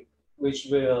NOT gate, which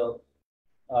will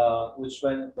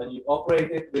when you operate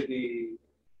it with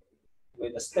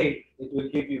a state, it will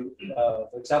give you,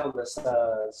 for example, the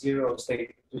 0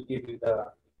 state will give you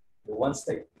the 1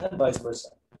 state, and vice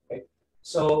versa. Okay,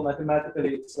 so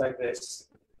mathematically, it's like this.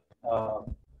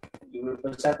 You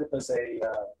represent it as a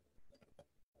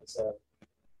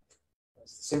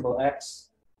symbol X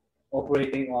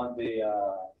operating on the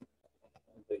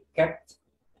kept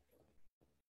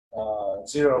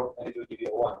 0, and it will give you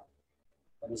a 1.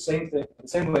 And the same thing, the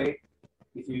same way,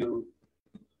 if you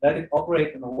let it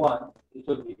operate on a 1, it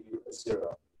will give you a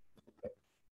 0. Okay.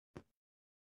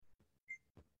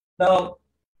 Now,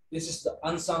 this is the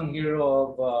unsung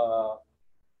hero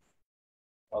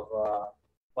of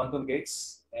quantum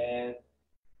gates, and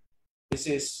this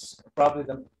is probably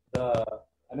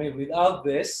I mean, without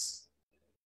this,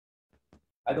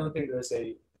 I don't think there's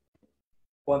a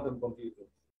quantum computer.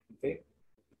 Okay,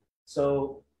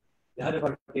 so the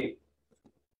Hadamard gate.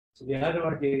 So the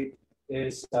Hadamard gate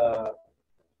is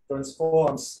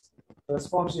transforms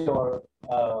your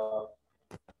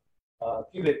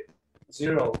qubit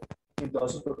 0 into a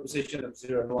superposition of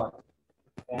 0 and 1,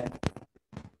 and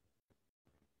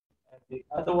the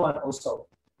other one also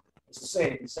is the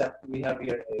same, except we have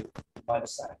here a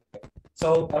minus sign. Okay?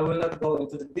 So I will not go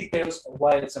into the details of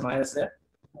why it's a minus there,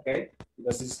 okay?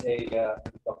 Because it's a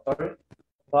doctorate,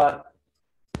 but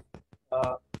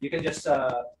you can just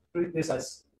treat this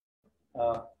as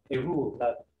a rule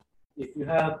that if you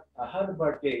have a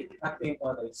Hadamard gate acting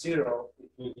on a 0, it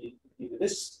will give you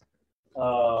this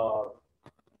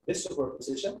this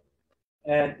superposition,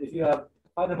 and if you have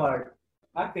Hadamard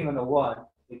acting on a 1,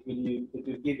 it will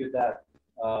give you that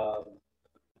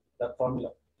that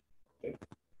formula. Okay.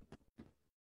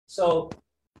 So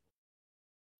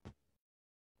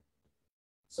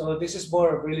this is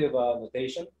more really of a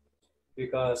notation,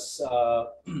 because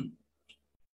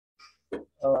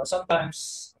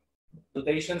sometimes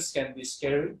notations can be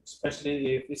scary,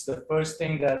 especially if it's the first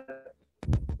time that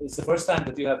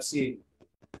you have seen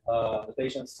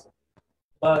notations.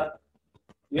 But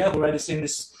you have already seen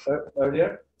this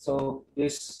earlier. So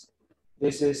this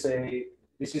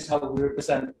is how we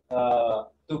represent 2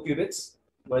 qubits,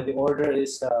 where the order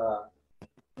is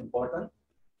important.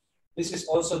 This is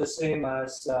also the same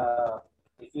as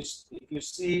if you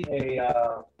see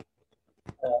a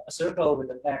circle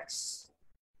with an X,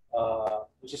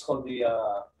 which is called the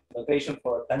notation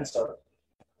for a tensor.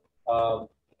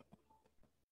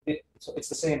 So it's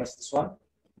the same as this one,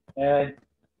 and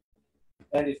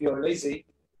if you're lazy,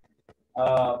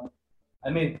 I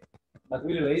mean, not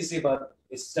really lazy, but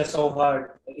it's just so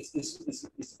hard. It's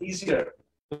easier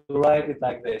to write it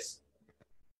like this.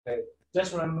 Okay,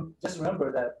 just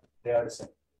remember that they are the same.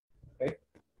 Okay.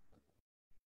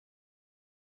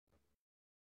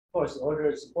 Of course, the order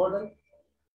is important.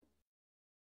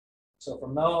 So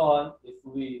from now on, if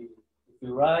we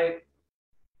write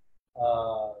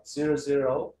 0,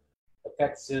 0,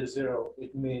 effect 0, 0,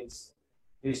 it means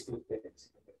these 2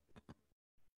 things. Okay.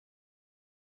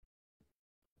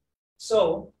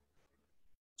 So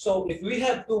if we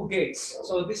have 2 gates,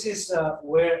 so this is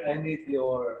where I need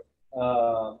your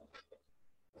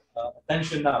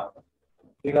attention now,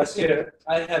 because here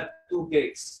I have 2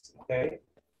 gates. Okay,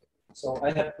 so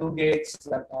I have 2 gates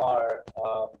that are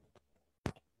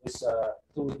this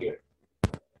 2 here,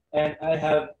 and I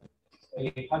have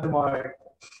a Hadamard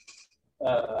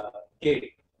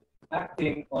gate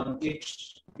acting on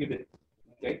each qubit.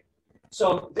 Okay,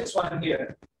 so this one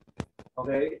here,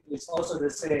 okay, is also the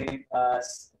same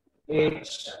as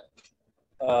H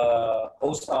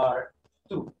O star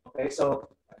 2. Okay, so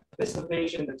this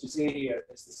notation that you see here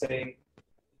is the same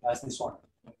as this one.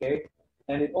 Okay,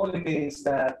 and it only means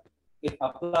that it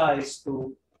applies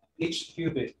to each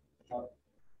qubit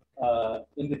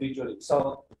individually.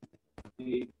 So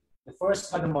the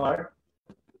first Hadamard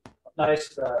applies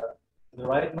to the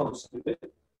rightmost qubit,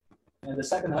 and the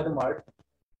second Hadamard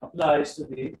applies to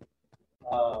the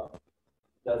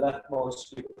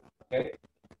leftmost qubit. Okay,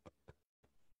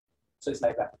 so it's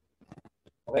like that.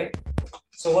 Okay,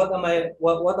 so what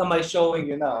am I showing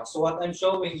you now? So what I'm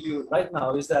showing you right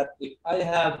now is that if I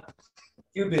have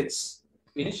qubits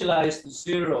initialized to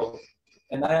 0,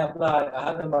 and I apply a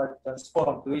Hadamard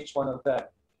transform to each one of them,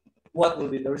 what will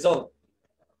be the result?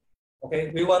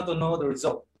 Okay, we want to know the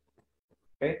result.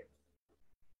 Okay,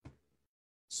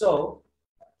 so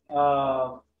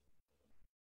the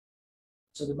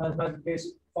mathematical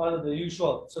case follow the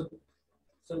usual. So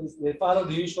they follow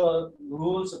the usual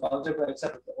rules of algebra,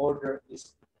 except that the order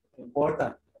is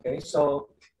important. Okay, so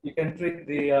you can treat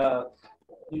the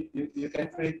you can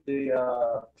treat the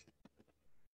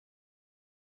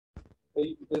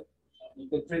you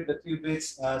can treat the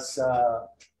qubits as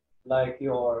like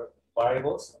your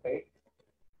variables. Okay,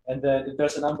 and then if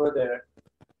there's a number there,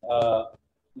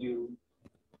 you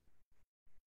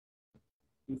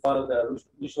follow the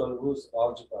usual rules of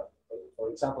algebra. Okay? For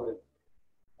example,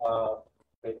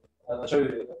 okay, I'll show you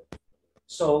later.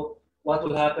 So what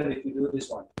will happen if you do this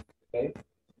one? Okay.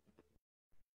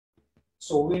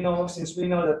 So since we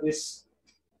know that this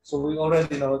So we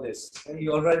already know this. And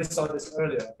you already saw this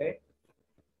earlier, okay?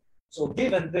 So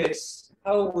given this,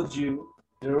 how would you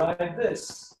derive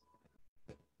this?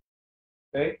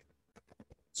 Okay?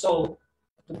 So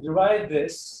to derive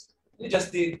this, you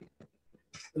just need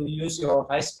to use your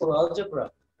high school algebra,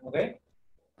 okay?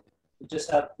 You just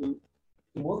have to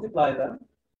multiply them,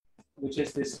 which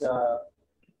is this the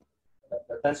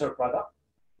tensor product,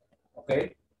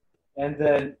 okay? And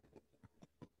then,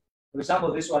 for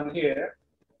example, this one here,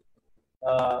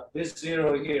 this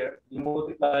 0 here, you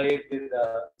multiply it with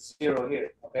 0 here,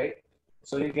 okay?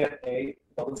 So you get a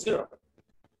double 0.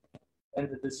 And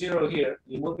the 0 here,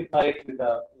 you multiply it with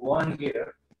a 1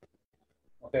 here,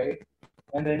 okay?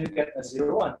 And then you get a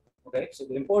 0, 1, okay? So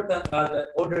the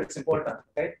order is important,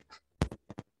 okay?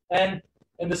 And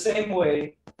in the same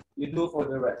way, you do for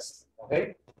the rest,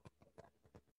 okay?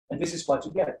 And this is what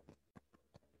you get.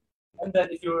 And then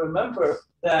if you remember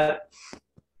that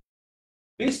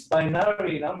these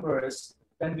binary numbers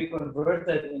can be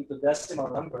converted into decimal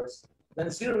numbers, then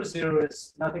 0, 0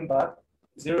 is nothing but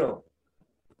 0.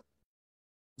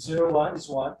 0, 1 is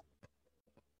 1.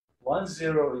 1,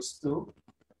 0 is 2.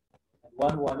 And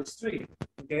 1, 1 is 3.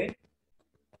 Okay?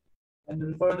 And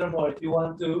then furthermore, if you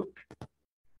want to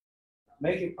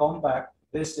make it compact,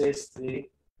 this is the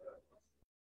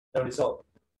result.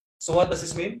 So what does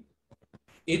this mean?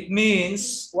 It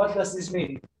means, what does this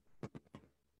mean?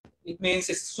 It means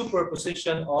it's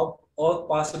superposition of all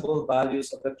possible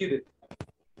values of the qubit.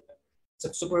 It's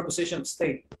a superposition of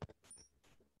state.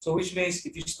 So which means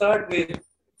if you start with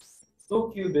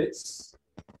 2 qubits,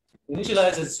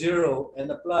 initialize at 0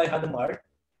 and apply Hadamard,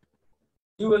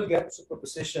 you will get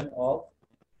superposition of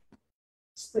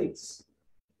states.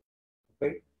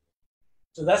 Okay?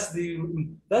 So that's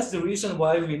the reason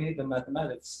why we need the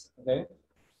mathematics. Okay?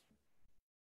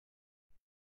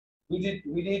 We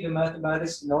need the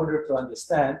mathematics in order to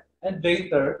understand, and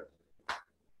later,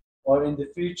 or in the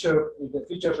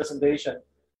future presentation,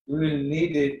 we will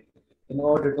need it in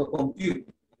order to compute.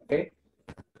 Okay.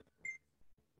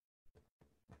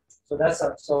 So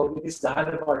so it is the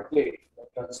Hadamard gate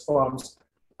that transforms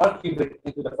our qubit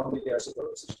into the familiar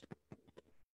superposition.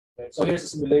 Okay. So here's a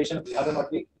simulation of the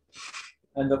Hadamard gate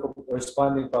and the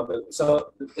corresponding probability.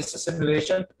 So it's a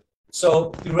simulation.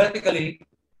 So theoretically,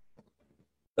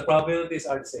 the probabilities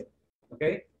are the same,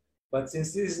 okay? But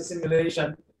since this is a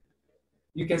simulation,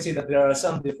 you can see that there are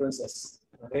some differences,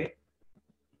 okay?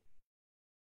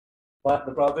 But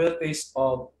the probabilities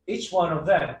of each one of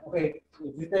them, okay,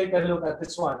 if you take a look at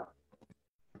this one,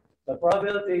 the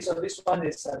probabilities of this one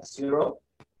is 0,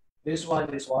 this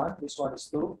one is 1, this one is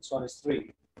 2, this one is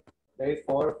 3, okay,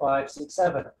 4, 5, 6,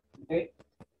 7, okay?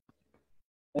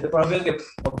 And the probability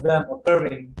of them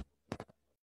occurring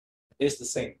is the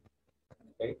same.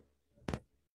 Okay,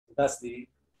 that's the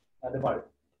Hadamard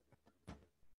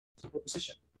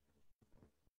superposition.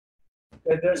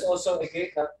 Okay, there's also a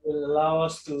gate that will allow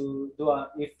us to do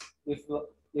a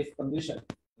if condition.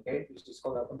 Okay, which is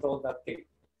called a control dot gate.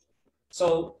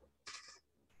 So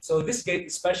this gate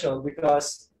is special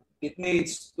because it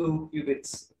needs 2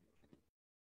 qubits.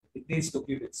 It needs 2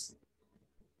 qubits.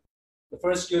 The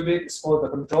first qubit is called the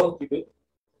control qubit,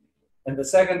 and the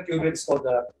second qubit is called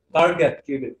the target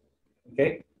qubit.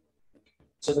 Okay,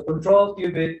 so the control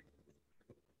qubit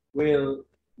will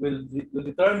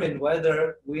determine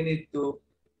whether we need to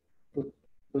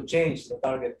change the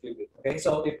target qubit. Okay,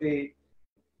 so if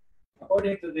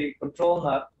according to the control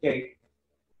NOT gate,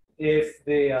 if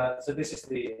the so this is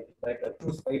the like a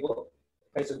truth table.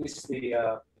 Okay, so this is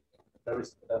the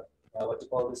what you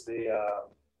call this the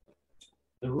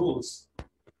rules.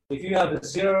 If you have a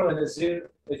 0 and a 0,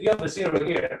 if you have a 0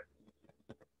 here.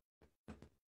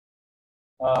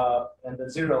 And the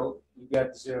 0, you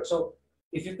get 0. So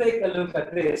if you take a look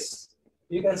at this,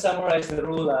 you can summarize the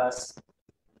rule as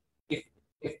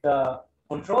if the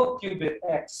control qubit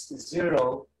X is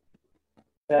 0,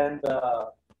 then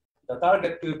the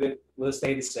target qubit will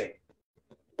stay the same.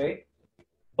 Okay?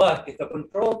 But if the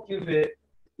control qubit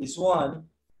is 1,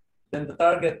 then the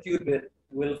target qubit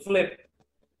will flip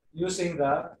using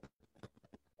the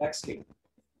X gate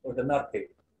or the NOT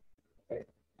gate.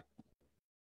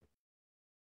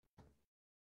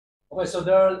 Okay, so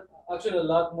there are actually a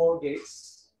lot more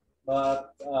gates,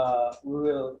 but we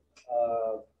will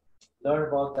learn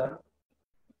about them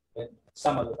in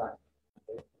some other time.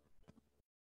 Okay.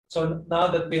 So now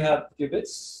that we have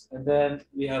qubits and then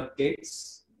we have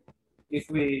gates, if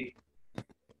we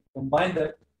combine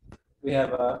them, we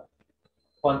have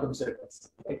quantum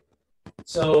circuits. Okay.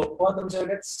 So quantum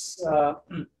circuits,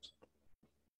 I'm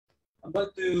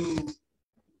going to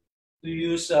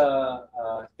use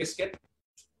QISKit,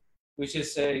 which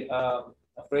is a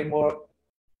a framework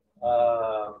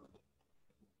by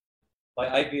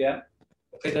IBM.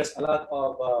 Okay, there's a lot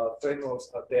of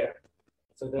frameworks out there.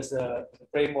 So there's a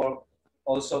framework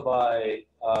also by,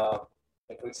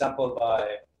 like for example,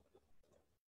 by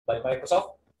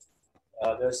Microsoft.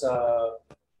 There's a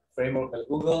framework by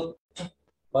Google.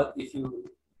 But if you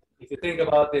think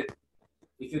about it,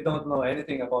 if you don't know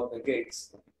anything about the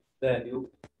gates, then you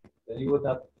would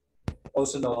not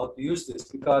also know how to use this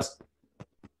because,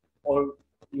 or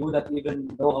you would not even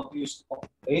know how to use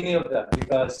any of them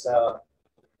because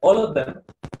all of them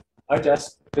are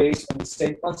just based on the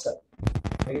same concept.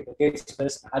 Okay? The gates,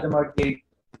 there's Hadamard gate,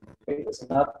 okay? There's a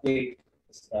NOT gate,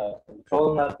 there's a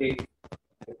control NOT gate.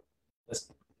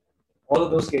 There's, all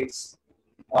of those gates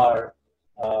are,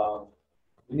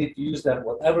 you need to use them,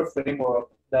 whatever framework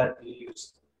that you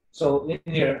use. So in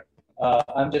here,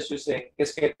 I'm just using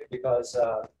QISKit because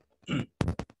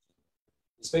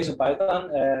it's based on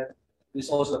Python and this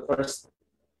is also the first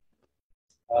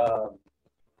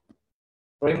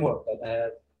framework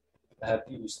that I have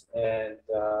used, and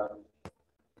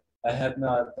I have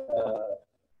not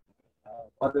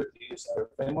bothered to use other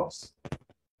frameworks.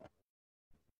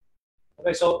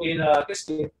 Okay, so in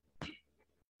QISKit,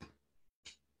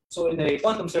 so in a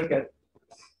quantum circuit,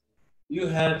 you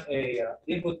have a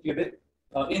input qubit,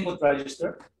 input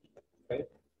register, okay,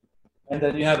 and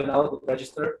then you have an output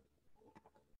register,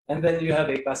 and then you have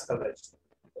a classical register.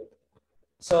 Okay.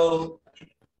 So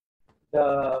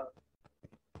the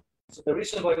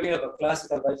reason why we have a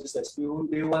classical register is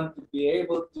we want to be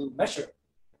able to measure,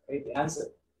 okay, the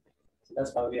answer. So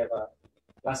that's why we have a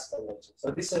classical register.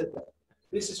 So this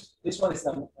one is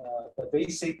the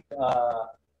basic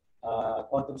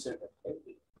quantum circuit. Okay?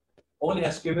 It only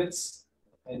has qubits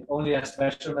and only has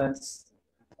measurements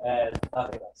and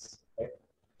nothing else. Okay?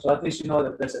 So at least you know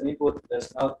that there's an input,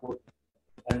 there's an output,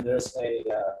 and there's a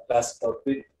classical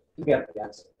bit to get the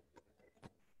answer.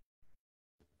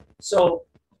 So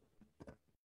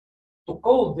to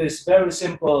code this very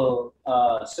simple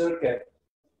circuit,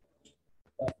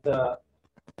 the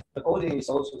coding is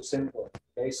also simple.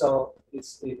 Okay, so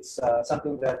it's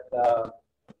something that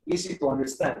easy to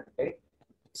understand. Okay,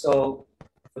 so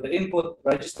for the input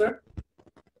register,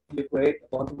 you create a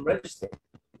quantum register.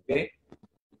 Okay,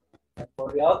 and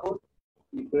for the output,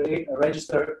 you create a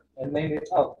register and name it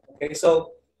out. Okay,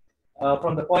 so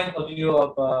from the point of view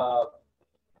of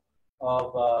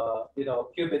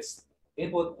qubits,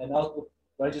 input and output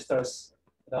registers,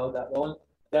 that one,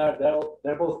 they're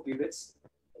both qubits,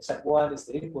 except one is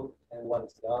the input and one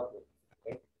is the output.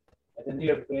 Okay, and then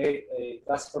here we create a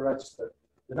classical register.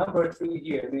 The number 3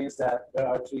 here means that there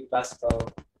are 3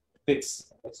 classical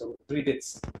bits. Okay, so 3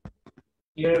 bits.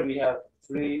 Here we have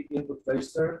 3 input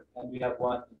register and we have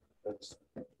 1 register.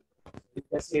 Okay. You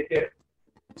can see it here.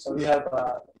 So we have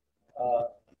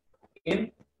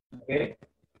in, okay,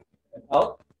 and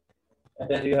out, and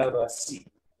then you have a C.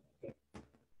 Okay.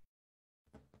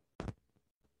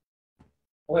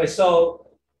 Okay, so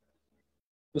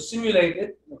to simulate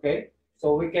it, okay,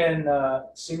 so we can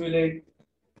simulate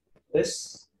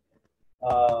this,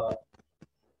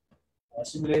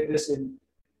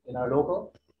 in our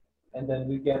local, and then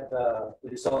we get the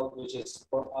result, which is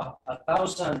for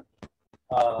 1,000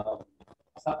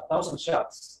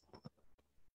 shots.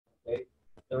 Okay,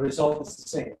 the result is the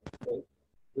same. Okay,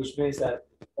 which means that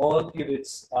all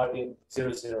qubits are in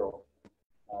 0-0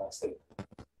 state.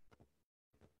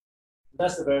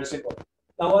 That's the very simple.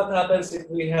 Now, what happens if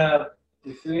we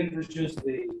introduce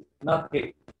the NOT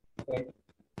gate? Okay,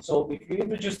 so if you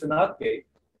introduce the NOT gate,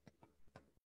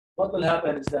 what will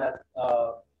happen is that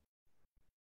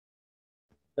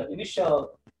the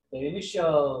initial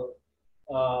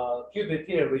qubit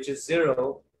here, which is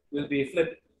 0, will be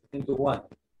flipped into 1.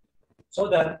 So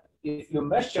that if you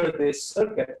measure this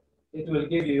circuit, it will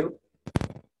give you,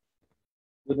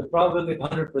 with the probability of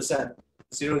 100%,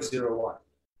 0-0-1.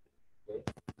 Okay.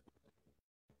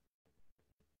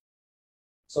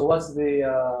 So what's the,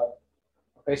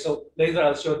 okay, so later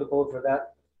I'll show the code for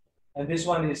that. And this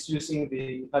one is using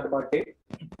the Hadamard gate.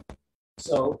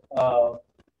 So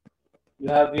you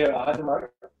have here a Hadamard,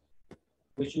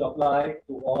 which you apply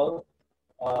to all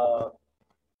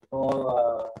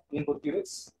input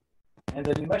qubits, and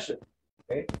then you measure.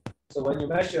 Okay, so when you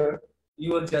measure,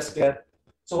 you will just get.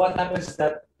 So what happens is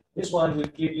that this one will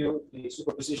give you the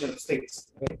superposition of states.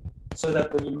 Okay, so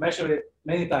that when you measure it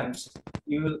many times,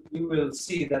 you will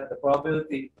see that the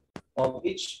probability of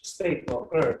each state to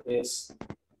occur is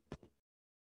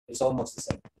almost the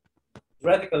same.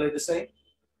 Radically the same.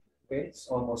 Okay, it's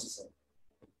almost the same.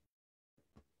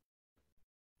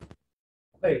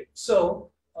 Okay, so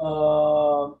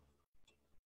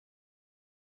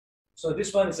So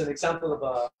this one is an example of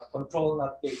a control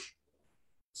NOT gate.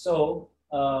 So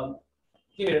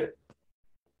here,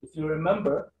 if you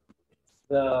remember,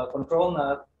 the control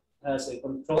NOT has a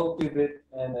control qubit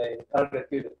and a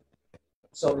target qubit.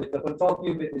 So if the control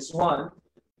qubit is 1,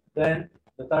 then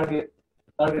the target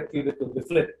qubit will be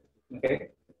flipped. Okay.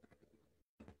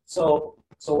 So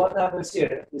what happens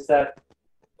here is that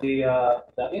the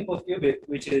input qubit,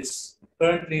 which is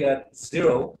currently at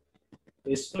 0,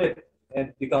 is flipped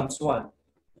and becomes 1.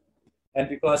 And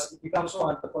because it becomes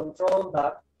 1, the control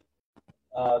NOT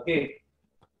gate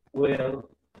will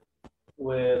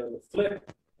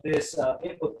flip this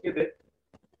input qubit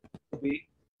to be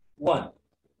 1.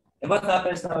 And what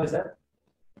happens now is that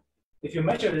if you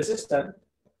measure the system,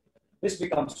 this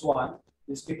becomes 1,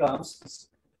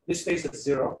 this stays at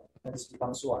 0, and this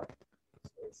becomes 1.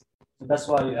 So that's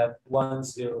why you have 1,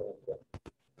 0.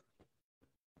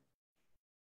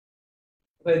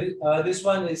 Okay, this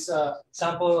one is a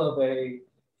sample of a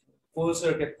full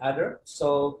circuit adder.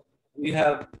 So we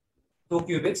have 2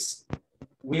 qubits.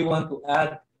 We want to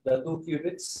add the 2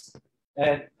 qubits.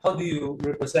 And how do you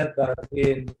represent that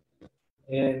in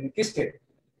QISKit?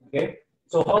 Okay,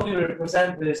 so how do you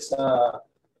represent this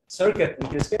circuit in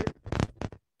QISKit?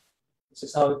 This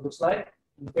is how it looks like.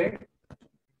 Okay,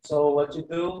 so what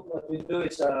we do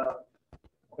is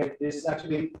okay, this is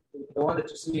actually the one that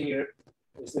you see here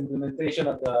is the implementation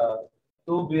of the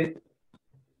 2-bit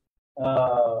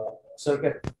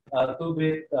circuit,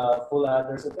 2-bit full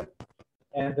adder circuit,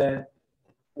 and then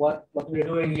what we're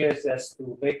doing here is just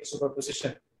to make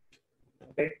superposition.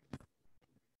 Okay,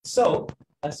 so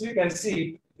as you can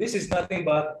see, this is nothing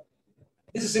but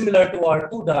this is similar to our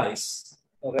 2 dice.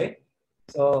 Okay,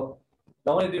 so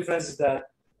the only difference is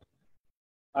that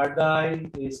our die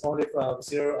is only from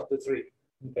 0 up to 3.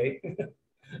 Okay,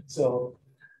 so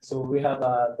we have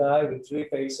a die with 3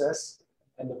 faces,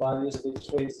 and the values of each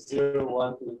phase is 0,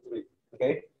 1, 2, 3.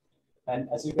 Okay, and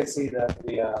as you can see that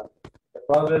the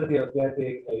probability of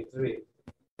getting a 3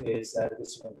 is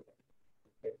this one.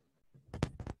 Okay.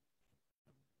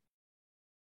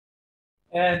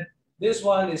 And this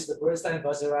one is the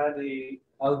Bernstein-Vazirani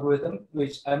algorithm,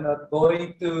 which I'm not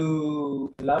going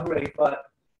to elaborate,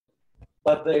 but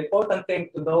the important thing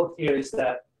to note here is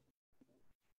that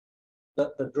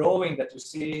the drawing that you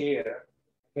see here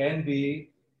can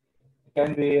be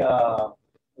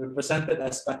represented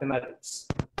as mathematics.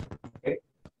 Okay,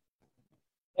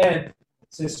 and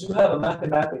since you have a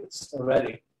mathematics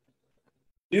already,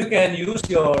 you can use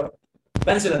your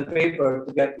pencil and paper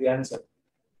to get the answer.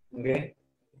 Okay,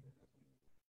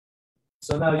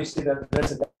 so now you see that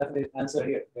there's a definite answer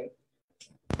here. Okay,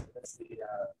 that's the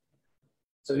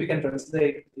so you can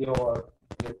translate your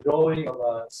drawing of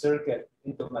a circuit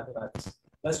into mathematics.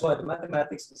 That's why the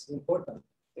mathematics is important,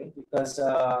 okay? Because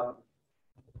I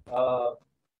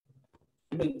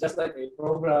mean, just like a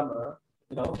programmer,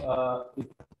 you know,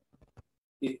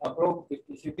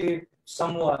 if you give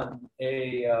someone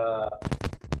a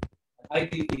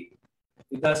IDE,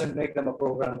 it doesn't make them a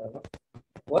programmer. No?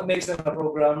 What makes them a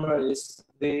programmer is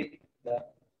the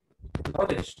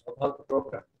knowledge of how to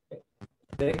program. Okay?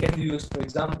 They can use, for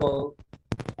example,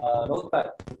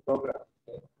 Notepad to program.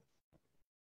 Okay?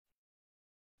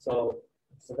 So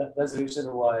that's the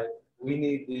reason why we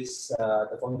need this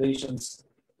the foundations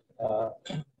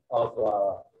of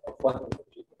quantum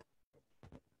computing.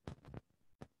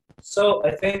 So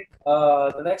I think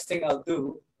the next thing I'll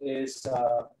do is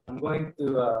I'm going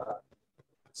to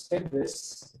skip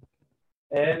this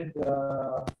and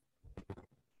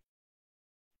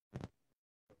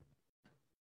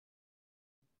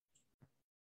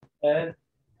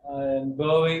I'm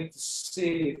going to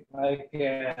see if I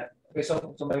can. Okay,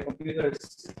 so my computer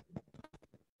is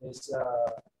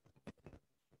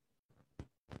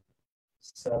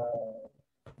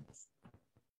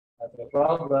having a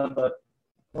problem, but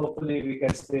hopefully we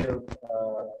can still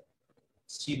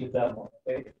see the demo.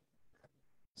 Okay,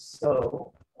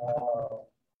 so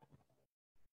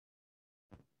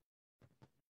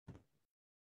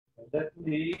let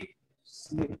me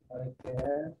see if I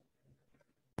can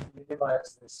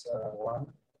minimize this one.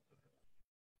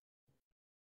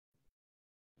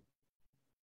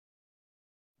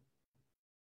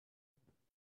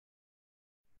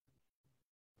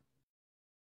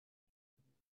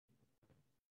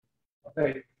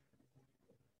 Okay.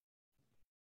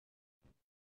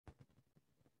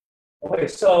 Okay,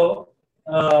 so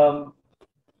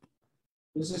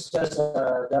this is just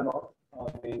a demo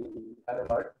of the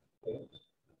part. Okay.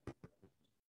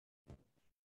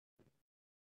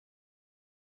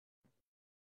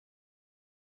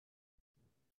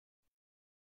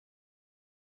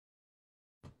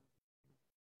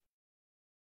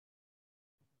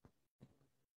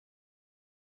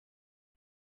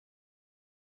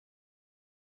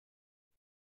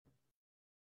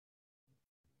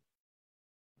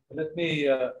 Let me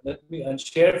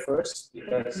unshare first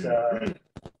because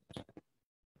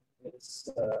it's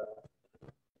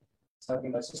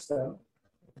having my system.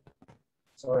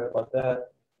 Sorry about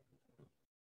that.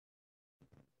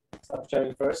 Stop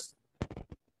sharing first.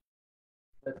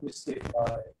 Let me see if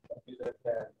my computer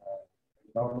can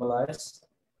normalize.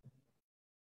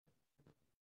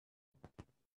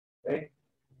 Okay.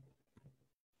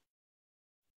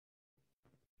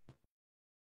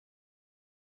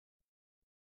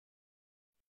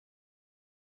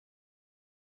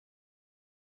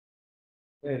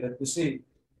 Okay, let me see.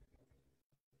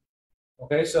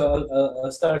 Okay, so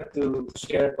I'll start to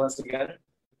share once again.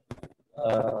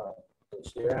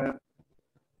 Share.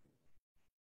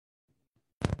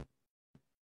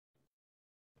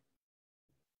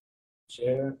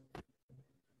 Share.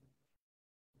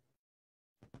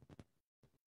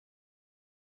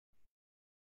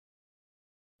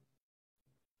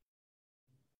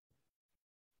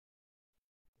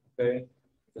 Okay,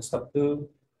 desktop 2.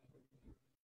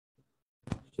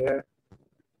 Share.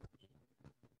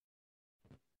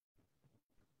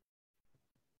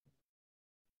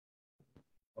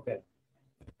 Okay.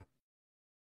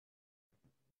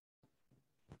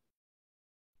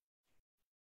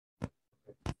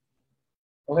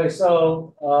 Okay,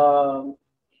 so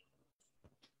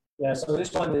yeah, so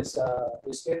this one is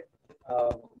QISKit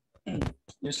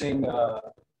using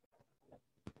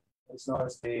it's known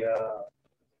as the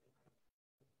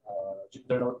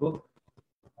Jupyter Notebook.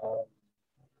 Um,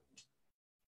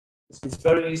 it's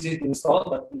very easy to install,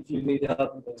 but if you need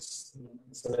help with this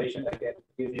installation, I can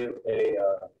give you a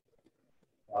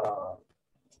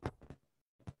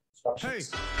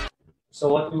instructions. Hey. So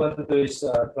what we want to do is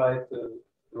try to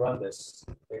run this.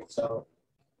 Okay, so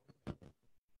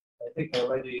I think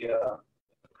already.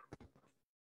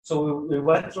 So we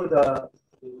went through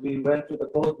the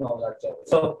code now, actually.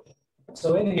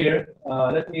 So in here,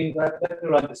 let me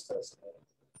run this first.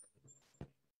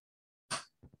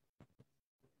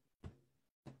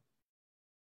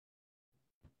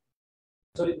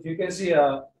 So if you can see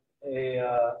a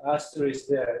asterisk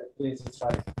there, it means it's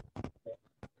right.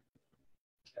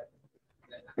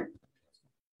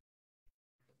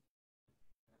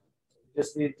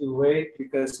 Just need to wait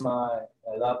because my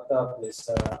laptop is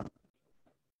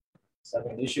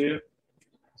having an issue.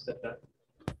 Step that.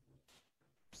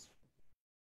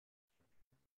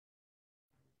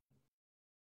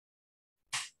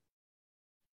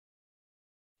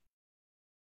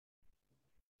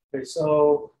 Okay,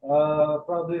 so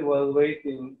probably while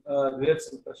waiting, do we have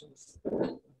some questions?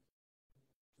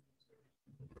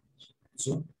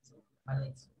 Zoom.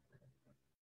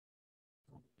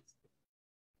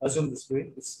 I zoom the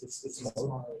screen. It's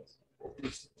small.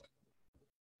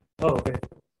 Oh, okay.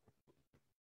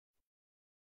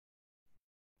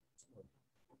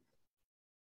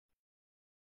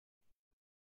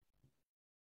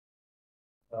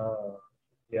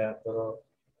 Yeah,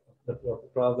 the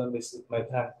problem is it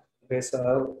might hang. Okay, so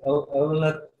I will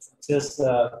not just.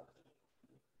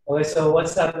 Okay, so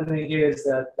what's happening here is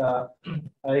that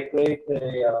I create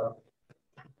a.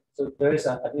 So there is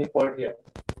an import here.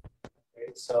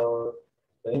 Okay, so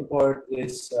the import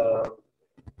is. So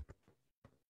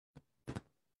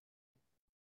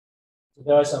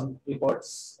there are some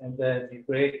imports, and then you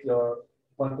create your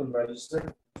quantum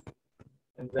register,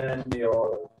 and then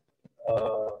your.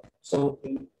 So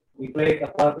we create a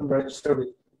quantum register with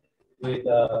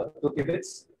 2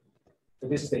 qubits. So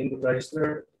this is the input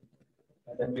register,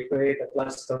 and then we create a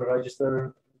classical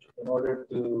register in order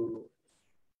to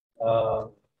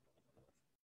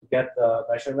get the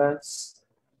measurements,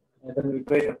 and then we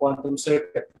create a quantum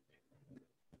circuit.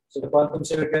 So the quantum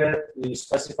circuit, we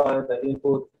specify the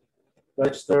input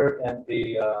register and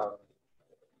the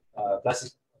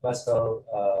classical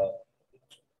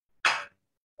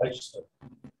register.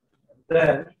 And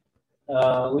then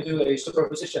we do a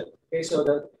superposition. Okay, so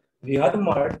that the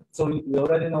Hadamard, so we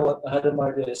already know what the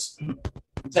Hadamard is,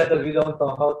 except that we don't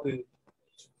know how to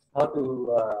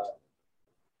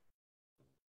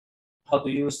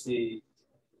use the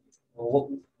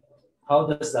how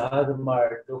does the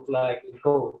Hadamard look like in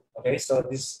code. Okay, so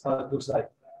this is how it looks like.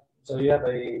 So you have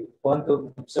a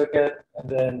quantum circuit, and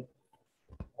then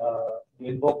you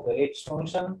invoke the H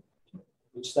function,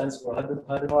 which stands for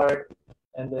Hadamard,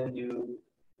 and then you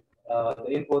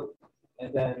the input,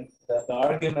 and then the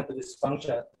argument of this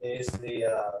function is the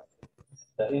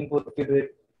input qubit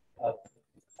at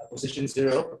position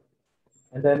 0,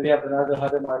 and then we have another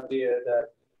Hadamard here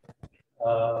that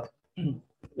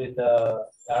with the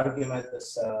argument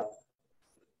as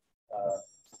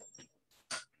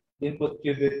input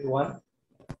qubit 1.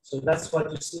 So that's what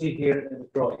you see here in the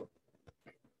drawing.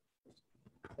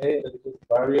 okay, a little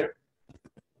barrier.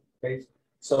 Okay,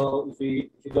 so if you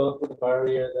don't put a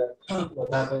barrier, then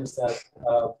what happens that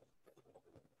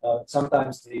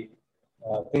sometimes the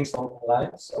things don't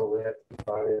align, so we have to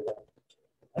barrier that.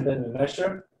 And then we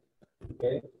measure,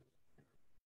 okay,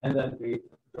 and then we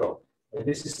draw. Okay,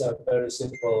 this is a very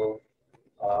simple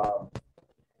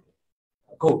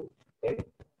code. Okay.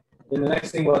 Then the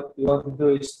next thing what you want to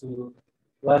do is to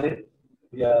run it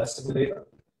via simulator,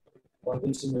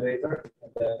 quantum simulator,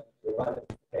 and then you run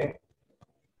it. Okay.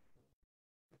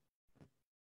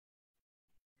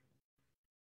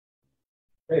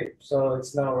 Great. So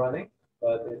it's now running,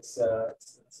 but it's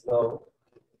slow.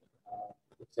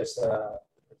 Just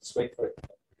wait for it.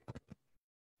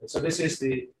 So this is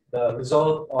the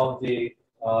result of the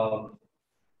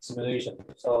simulation.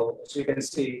 So as you can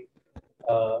see,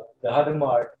 the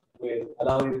Hadamard will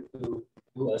allow you to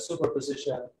do a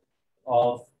superposition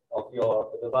of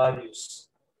the values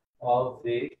of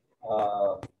the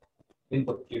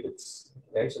input qubits.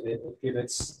 Okay, so the input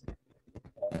qubits,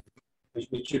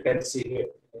 which you can see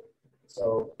here.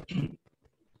 So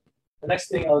the next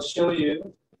thing I'll show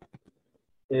you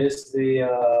is the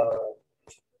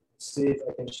see if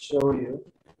I can show you.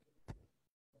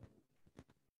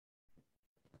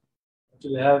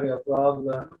 Actually, having a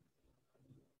problem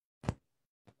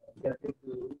getting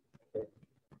to. Okay.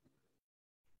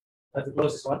 I have to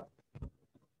close this one.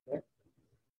 Okay.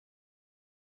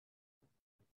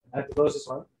 I have to close this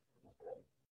one.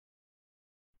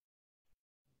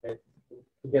 Okay.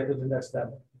 To get to the next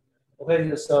demo.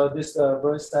 Okay, so this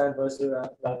Bernstein versus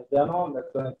demo. I'm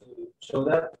not going to show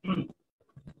that.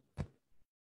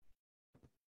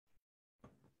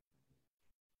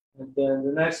 And then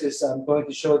the next is I'm going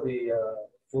to show the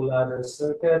full adder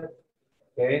circuit.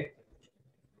 Okay.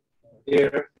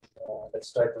 Here,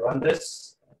 let's try to run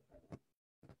this.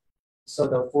 So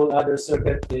the full adder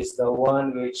circuit is the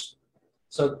one which,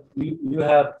 so you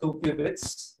have two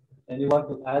qubits and you want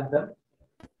to add them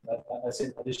as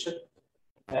in addition,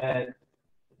 and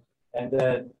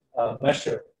then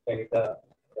measure, okay, the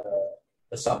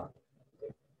sum.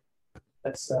 Okay.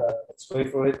 Let's wait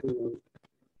for it to.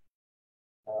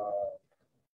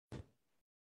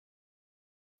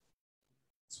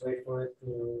 Let's wait for it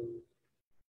to.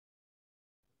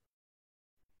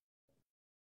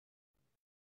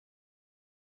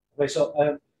 Okay, so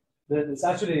there's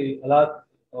actually a lot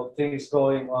of things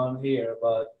going on here,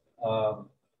 but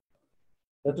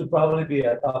that would probably be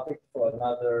a topic for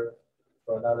another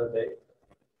day.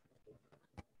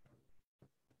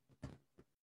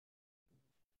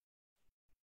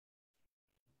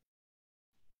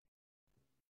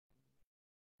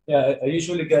 Yeah, I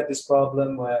usually get this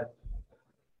problem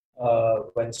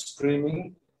when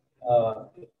streaming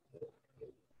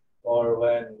or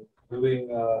when doing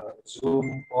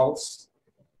Zoom calls.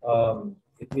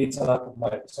 It needs a lot of my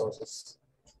resources.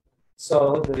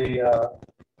 So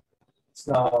it's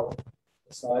now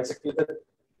executed,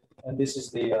 and this is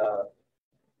the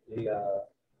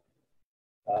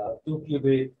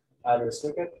 2-qubit adder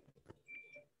circuit.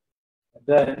 And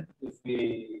then if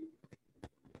we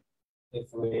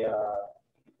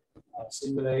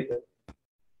simulate it,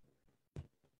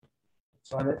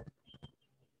 let's run it.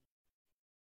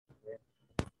 Okay.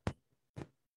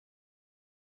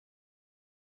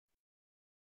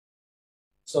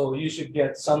 So you should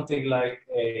get something like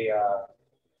a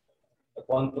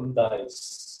quantum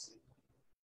dice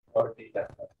or the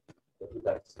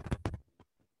dice.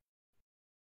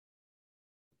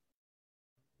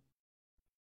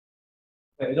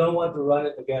 I don't want to run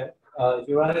it again. If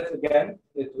you run it again,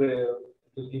 it will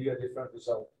give you a different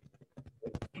result.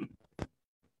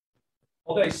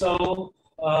 Okay, so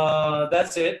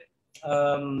that's it.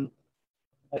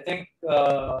 I think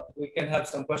we can have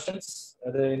some questions.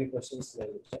 Are there any questions?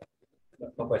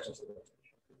 No questions.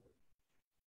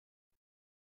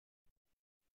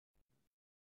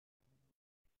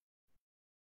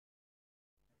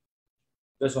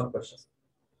 Just one question.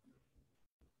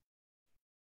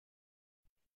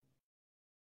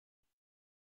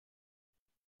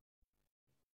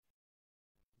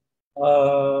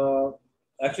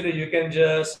 Actually, you can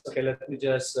just, okay, let me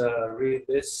just read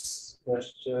this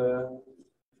question.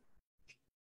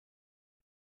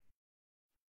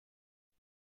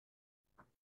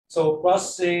 So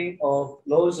processing of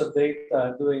loads of data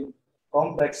and doing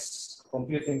complex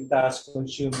computing tasks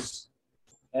consumes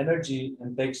energy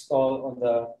and takes toll on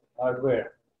the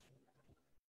hardware.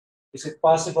 Is it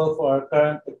possible for our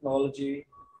current technology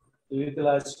to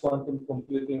utilize quantum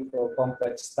computing for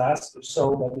complex tasks? If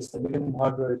so, what is the minimum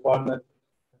hardware requirement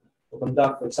to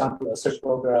conduct, for example, a search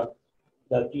program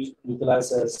that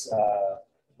utilizes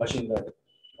machine learning?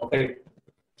 Okay,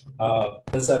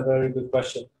 That's a very good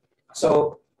question.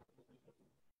 So,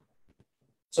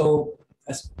 so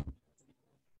as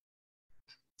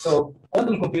so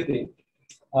quantum computing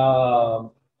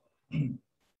um,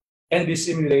 can be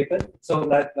simulated. So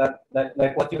like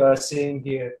what you are seeing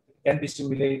here can be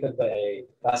simulated by a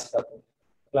classical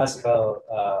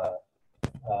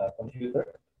computer.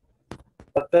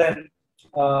 But then,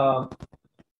 um,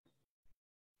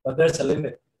 but there's a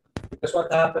limit because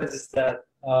what happens is that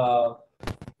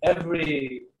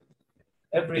every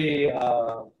every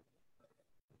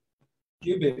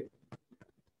qubit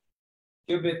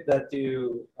that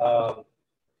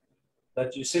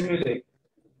you simulate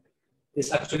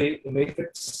is actually a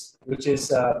matrix, which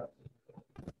is a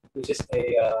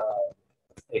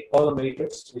column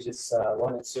matrix, which is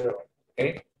 1 and 0.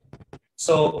 Okay,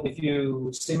 so if you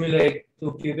simulate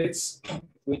 2 qubits,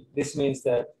 this means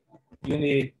that you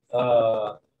need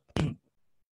uh,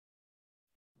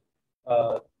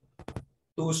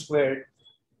 2 squared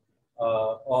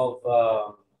of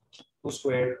 2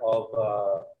 squared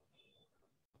of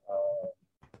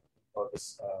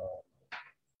this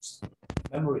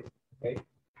memory. Okay,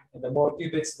 and the more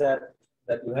qubits that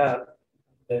you have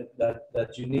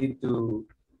that you need to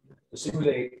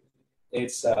simulate,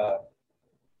 it's so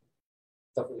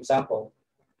for example,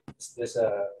 there's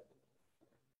a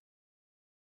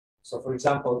so for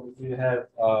example, if you have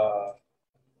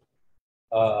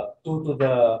two to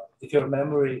the if your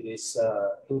memory is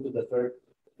two to the third,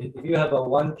 if you have a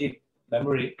 1 gig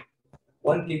memory,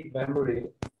 1 gig memory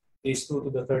is 2 to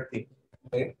the 30.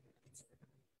 Okay,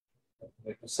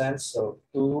 make sense. So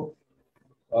 2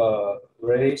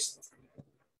 raised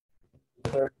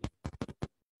to 30,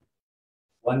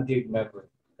 1 gig memory.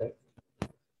 Okay,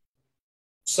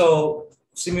 so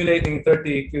simulating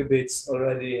 30 qubits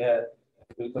already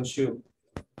will consume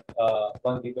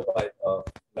 1 gigabyte of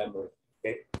memory.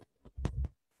 Okay,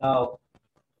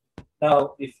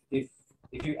 now if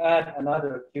you add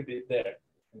another qubit there,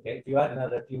 okay, if you add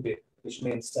another qubit, which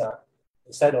means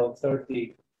instead of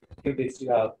 30 qubits you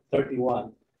have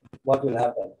 31, what will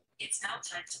happen? It's now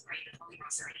time to pray the Holy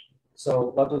Rosary.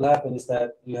 So what will happen is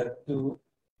that you have 2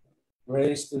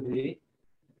 raised to the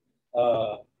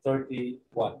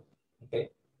 31. Okay,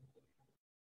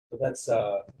 so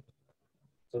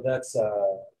that's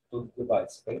 2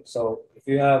 bytes. Okay, so if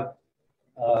you have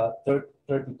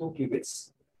 32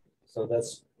 qubits, so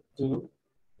that's 2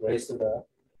 raised to the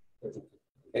 32.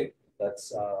 Okay,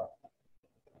 that's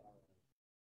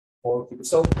 4 qubits.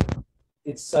 So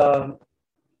it's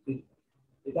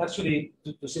it actually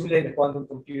to simulate a quantum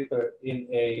computer in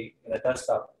a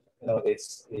desktop,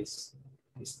 it's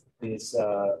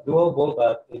doable,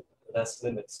 but it has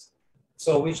limits.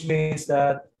 So which means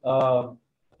that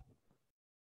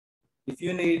if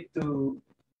you need to,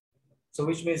 so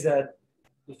which means that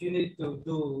if you need to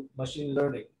do machine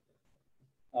learning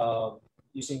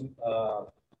using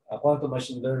quantum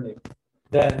machine learning,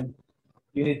 then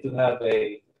you need to have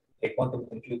a quantum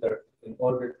computer in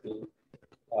order to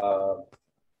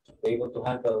be able to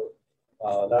handle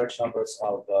large numbers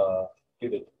of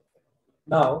qubits.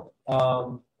 Now,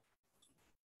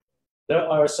 there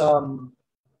are some,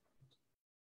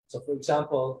 so for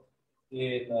example,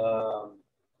 in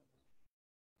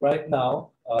right now,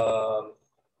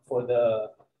 for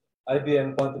the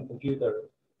IBM quantum computer,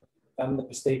 if I'm not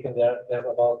mistaken, they have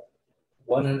about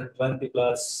 120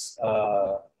 plus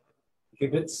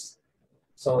qubits.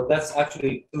 So that's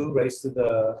actually 2 raised to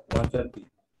the 120.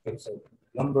 Okay, so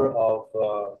number of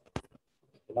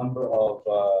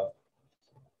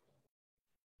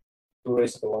 2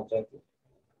 raised to the 120.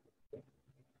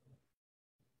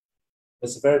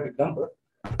 That's a very big number,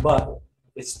 but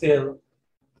it's still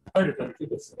 120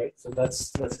 qubits, right? So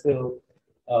that's still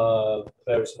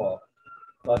very small.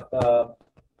 But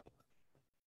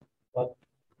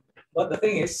but the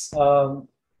thing is,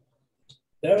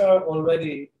 there are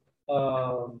already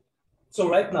so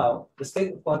right now the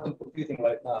state of quantum computing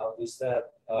right now is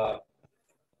that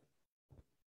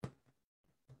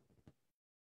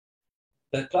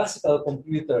the classical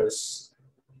computers,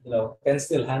 can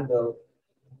still handle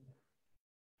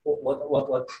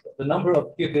what the number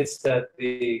of qubits that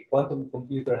the quantum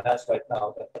computer has right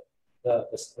now.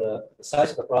 The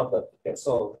size of the problem can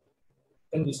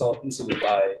be solved easily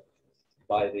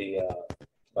by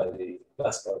the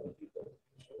classical computer.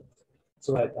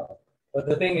 So right now, but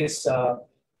the thing is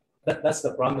that's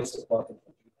the promise of quantum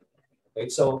computing. Okay,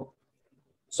 so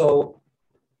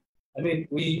I mean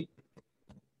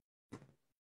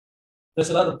there's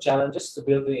a lot of challenges to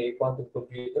building a quantum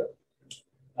computer.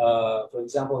 For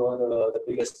example, one of the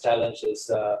biggest challenges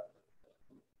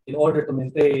in order to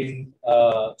maintain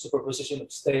superposition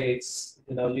of states,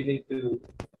 you need to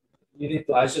you need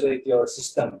to isolate your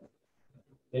system.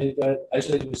 You need to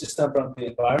isolate your system from the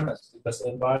environment, because the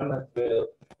environment will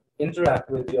interact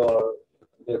with your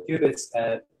qubits,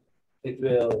 and it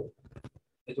will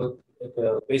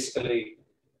basically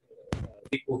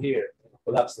decohere,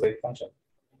 collapse the wave function.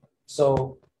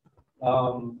 So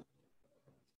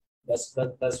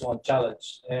that's one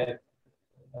challenge, and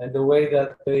the way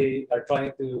that they are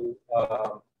trying to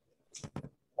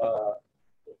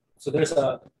so there's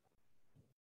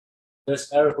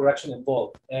error correction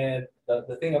involved, and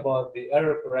the thing about the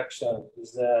error correction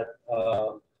is that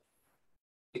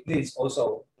it needs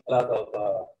also a lot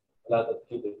of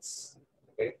qubits.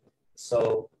 Okay,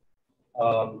 so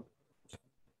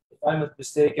if I'm not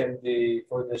mistaken,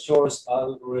 for the Shor's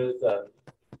algorithm,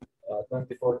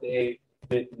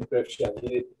 2048-bit encryption,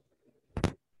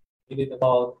 you need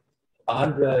about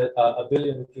a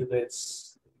billion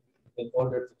qubits in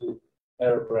order to do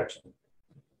error correction.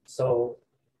 So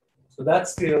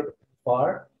that's still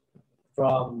far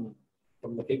from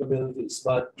the capabilities,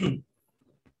 but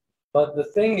the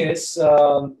thing is,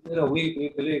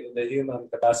 we believe in the human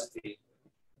capacity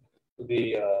to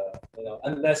be,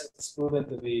 unless it's proven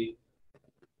to be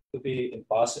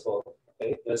impossible.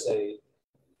 Okay, there's a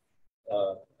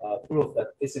proof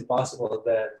that it's impossible.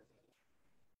 Then,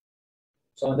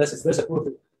 so unless there's a proof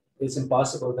it's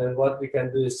impossible, then what we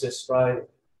can do is just try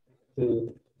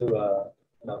to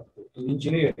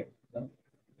engineer.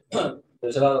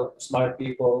 There's a lot of smart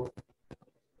people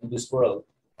in this world.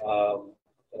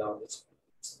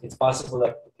 It's possible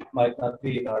that it might not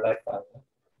be in our lifetime.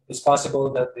 It's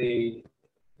possible that the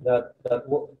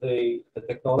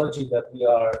technology that we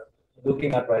are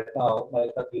looking at right now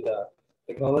might not be the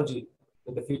technology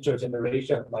that the future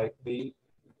generation might be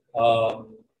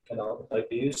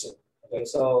using. Okay,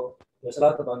 so there's a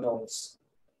lot of unknowns,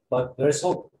 but there's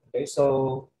hope. Okay,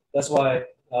 so that's why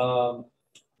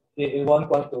in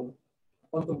OneQuantum,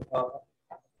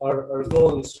 our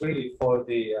goal is really for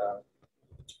the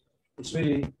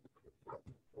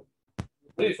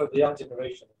for the young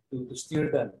generation to steer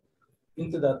them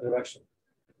into that direction.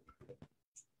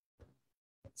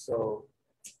 So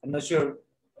I'm not sure,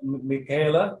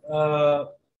 Michaela,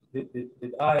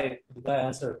 did I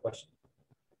answer the question?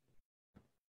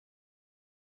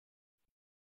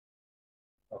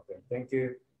 Okay, thank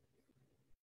you.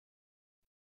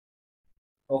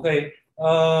 Okay.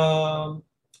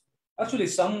 Actually,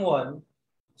 someone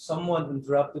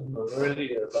interrupted me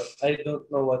earlier, but I don't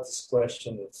know what this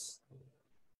question is.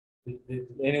 Did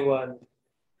anyone?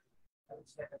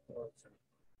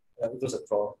 It was a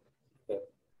troll. Okay.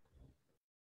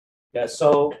 Yeah.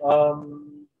 So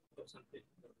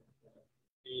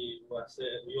he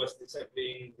was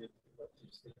disabling the.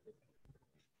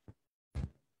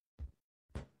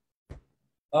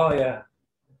 Oh yeah,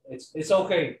 it's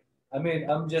okay. I mean,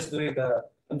 I was just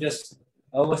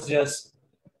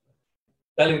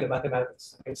telling the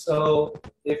mathematics. Okay, so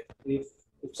if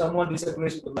someone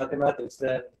disagrees with the mathematics,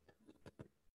 then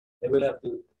they will have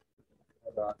to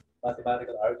have a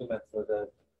mathematical argument for the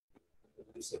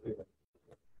disagreement.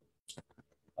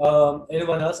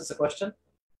 Anyone else has a question?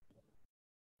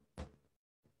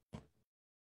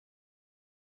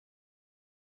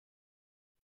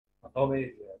 How many do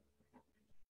you have?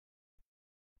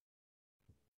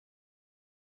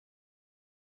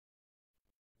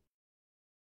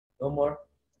 No more?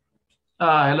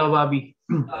 Hello, Bobby.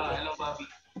 Hello, Bobby.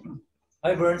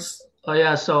 Hi, Burns. Oh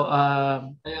yeah, so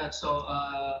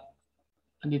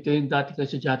andito yung dati ko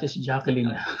estudyante si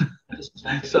Jacqueline.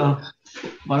 So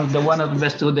one of the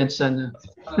best students in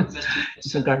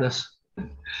San Carlos.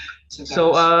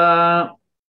 So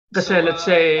kasi let's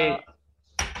say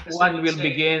one will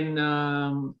begin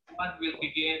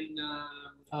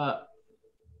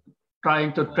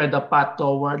trying to tread a path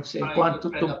towards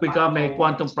to become a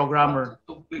quantum programmer.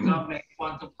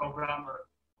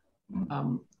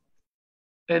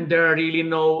 And there are really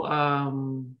no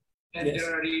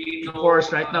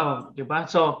course right now, di ba?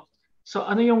 So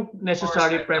ano yung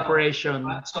necessary preparation?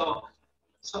 So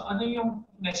ano yung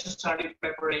necessary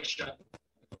preparation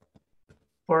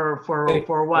for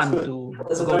one to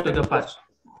go to the path?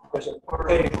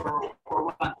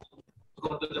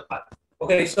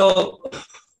 Okay, so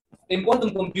in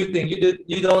quantum computing,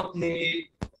 you don't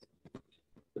need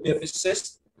to be a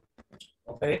physicist.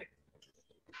 Okay.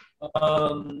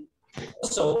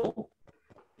 So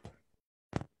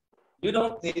you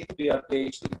don't need to be a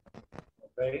PhD.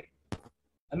 Okay.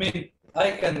 I mean,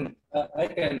 I can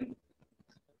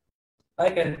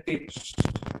teach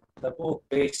the book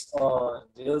based on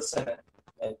Nielsen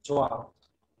and Chuang.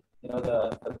 You know,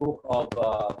 the book of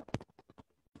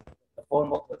the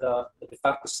form of the de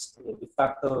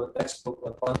facto textbook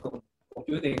on quantum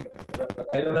computing, but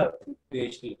I don't have a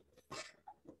PhD.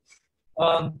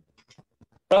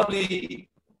 Probably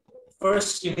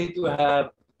first you need to have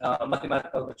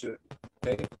mathematical maturity.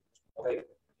 Okay. Okay.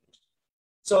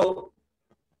 So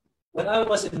when I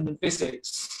was in physics,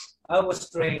 I was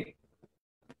trained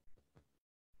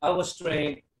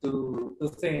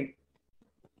to think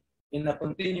in a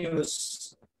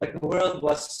continuous, like the world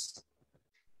was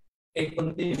a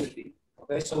continuity.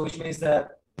 Okay, so which means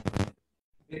that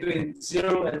between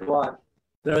 0 and 1,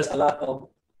 there's a lot of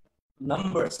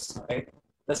numbers, right?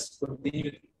 That's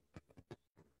continuity.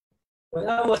 When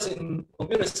I was in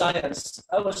computer science,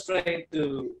 I was trained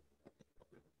to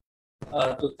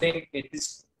think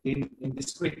in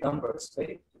discrete numbers,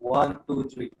 okay? 1, 2,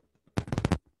 3.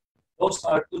 Those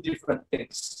are two different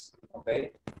things,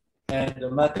 okay? And the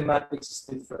mathematics is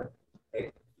different,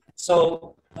 okay?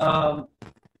 So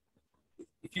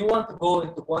if you want to go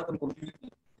into quantum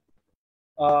computing,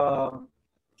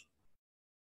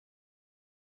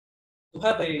 to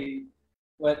have a,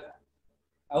 well,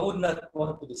 I would not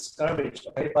want to discourage,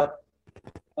 okay, but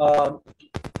I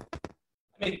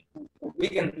mean, we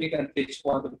can teach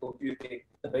quantum computing,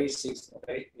 the basics,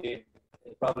 okay, in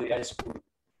probably high school.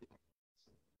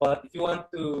 But if you want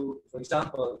to, for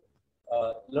example,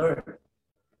 learn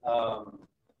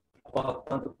about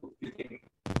quantum computing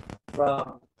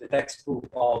from the textbook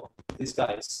of these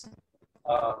guys,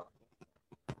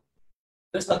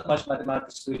 there's not much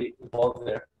mathematics really involved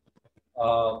there.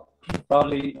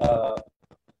 Probably,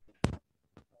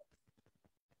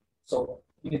 so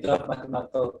you need to have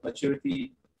mathematical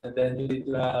maturity, and then you need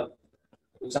to have,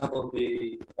 for example,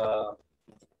 you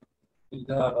need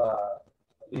to have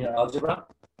linear algebra.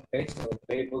 Okay, so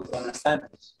be able to understand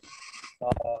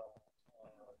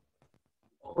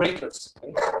operators.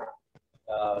 Okay?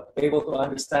 Be able to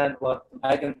understand what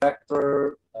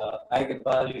eigenvector,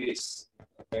 eigenvalue is.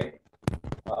 Okay.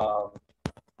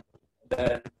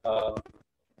 Then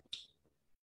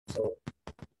so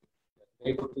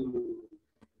be able to,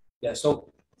 yeah. So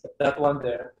that one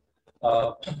there,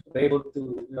 be able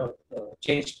to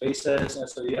change bases, and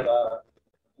so you have a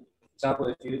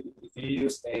example. If you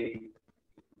use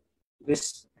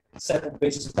this set of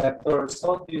basis vectors,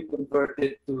 how do you convert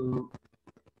it to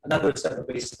another set of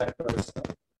basis vectors?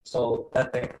 So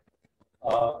that thing.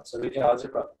 So linear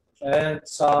algebra and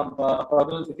some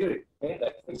probability theory. Okay,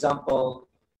 like for example,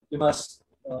 you must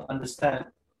understand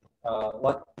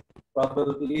what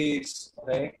probability is.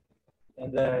 Okay,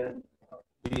 and then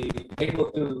be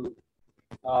able to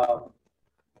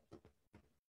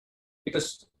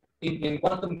because in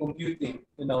quantum computing,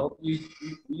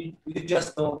 you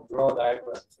just don't draw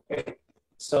diagrams. Okay,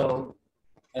 so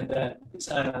and then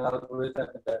design an algorithm,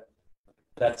 and then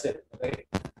that's it. Okay,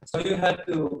 so you have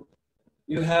to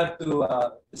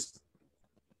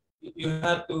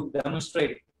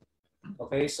demonstrate.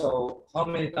 Okay, so how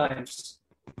many times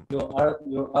your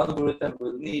algorithm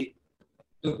will need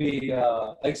to be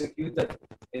executed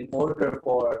in order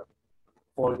for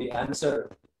the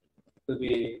answer to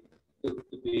be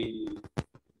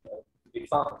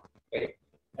found. Okay,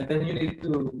 and then you need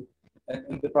to,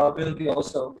 and the probability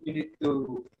also, you need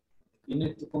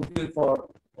to compute for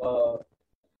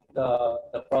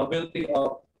the probability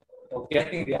of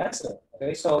getting the answer.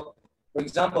 Okay, so for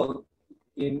example,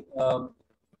 in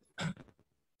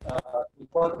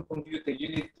quantum computing, you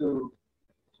need to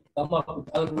come up with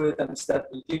algorithms that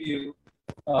will give you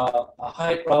a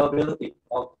high probability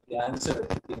of the answer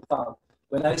being found.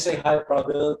 When I say high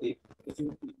probability, if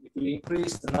you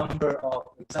increase the number of,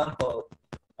 for example,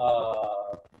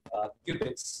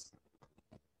 qubits,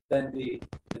 then the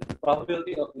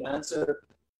probability of the answer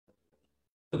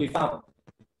to be found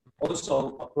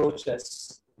also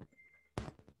approaches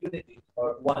unity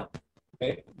or 1.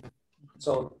 Okay,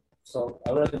 so I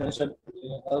already mentioned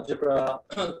algebra,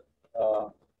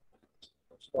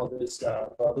 all this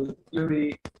probability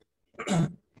theory.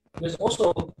 There's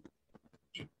also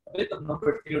a bit of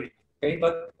number theory. Okay,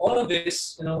 but all of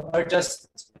this, are just.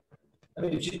 I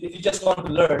mean, if you just want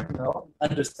to learn,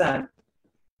 understand,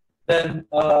 then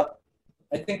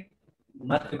I think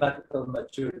mathematical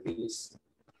maturity is,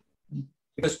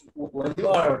 because when you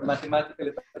are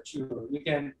mathematically mature, you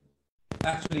can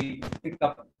actually pick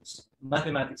up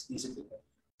mathematics easily.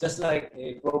 Just like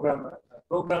a programmer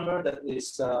that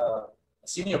is a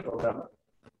senior programmer,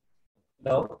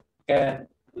 can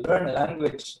learn a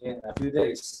language in a few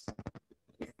days.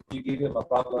 If you give him a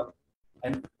problem,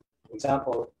 and for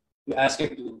example, you ask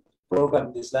him to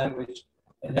program this language,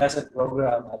 and he hasn't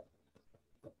programmed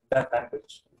that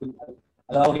language, to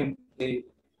allow him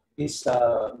his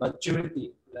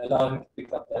maturity, allow him to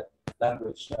pick up that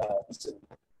language easily.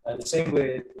 And the same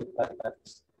way with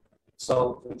mathematics.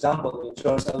 So, for example, in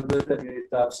Shor's algorithm, you need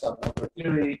to have some number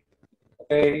theory,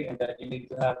 okay, and then you need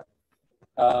to have,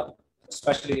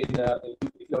 especially if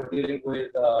you're dealing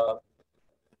with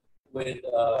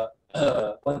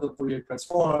quantum Fourier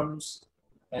transforms,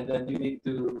 and then you need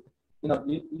to,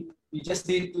 you just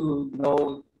need to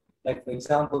know, like for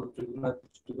example,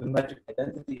 trigonometric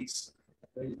identities.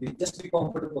 You just be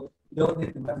comfortable. You don't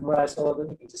need to memorize all of them.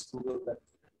 You can just Google them.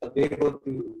 But be able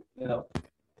to,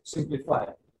 simplify,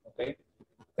 okay,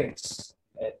 things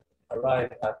and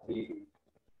arrive at the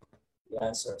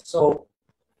answer. So,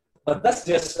 but that's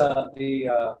just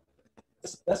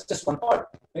that's just one part,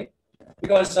 okay?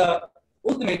 Because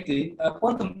ultimately, a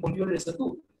quantum computer is a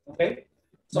tool, okay?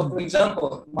 So, for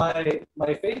example, my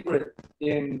favorite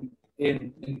in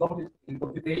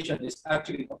computation is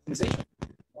actually optimization.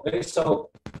 Okay, so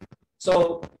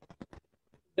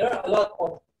there are a lot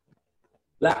of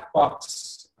black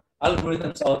box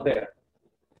algorithms out there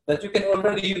that you can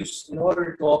already use in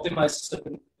order to optimize a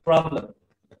certain problem.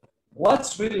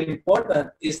 What's really important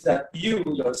is that you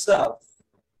yourself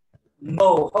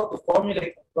know how to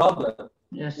formulate a problem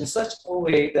in such a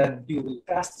way that you will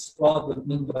cast this problem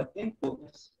into an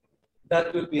input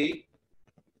that will be,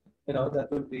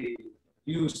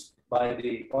 used by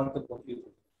the quantum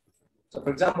computer. So, for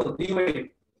example,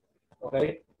 D-Wave,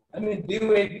 okay? I mean,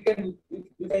 D-Wave, you can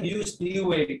use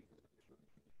D-Wave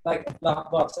like a black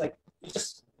box. Like,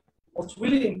 what's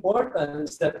really important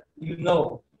is that you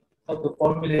know how to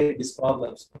formulate these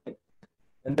problems. Okay?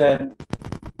 And then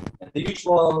the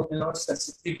usual,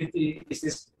 sensitivity is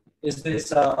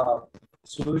this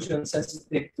solution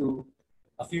sensitive to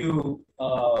a few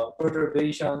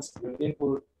perturbations in your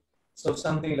input, so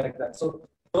something like that. So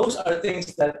those are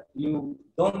things that you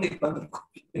don't need quantum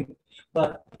computing,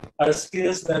 but are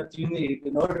skills that you need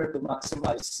in order to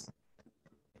maximize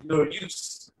your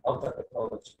use of the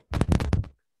technology.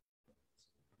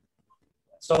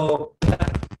 So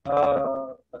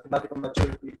mathematical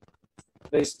maturity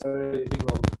plays a very big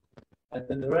role, and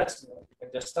then the rest you can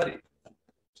just study.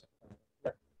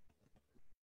 Yeah.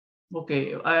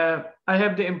 Okay, I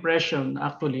have the impression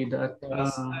actually that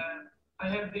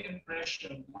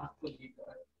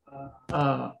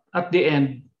at the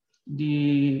end,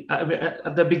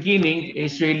 at the beginning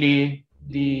is really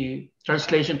the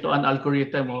translation to an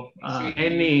algorithm of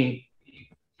any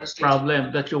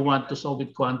problem that you want to solve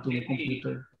with quantum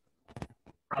computer.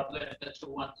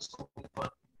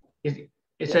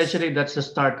 Essentially, that's the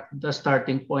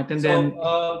starting point, and then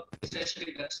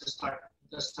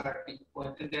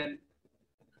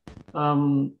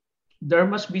there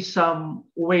must be some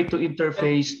way to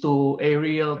interface to a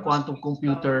real quantum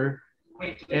computer,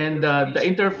 and the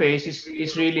interface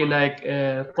is really like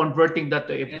converting that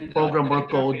to a programmable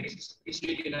code,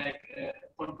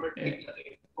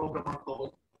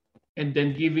 and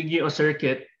then giving you a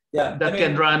circuit that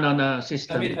can run on a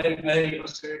system. I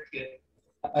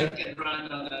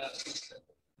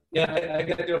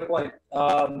get your point.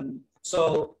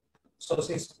 So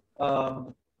since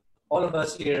all of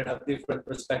us here have different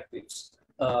perspectives,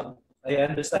 I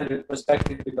understand your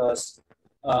perspective because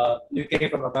you came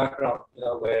from a background,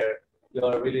 where you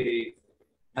are really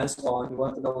hands-on. You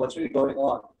want to know what's really going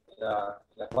on in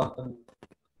a quantum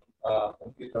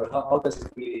computer. How does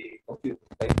it really compute?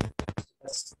 Right?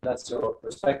 That's your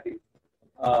perspective.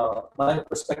 My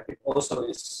perspective also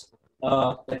is,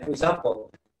 like for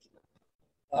example,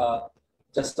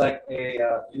 just like a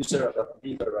user of the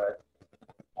computer, right?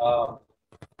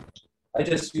 I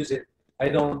just use it. I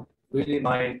don't really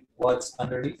mind what's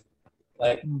underneath.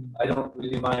 Like, I don't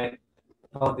really mind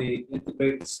how the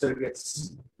integrated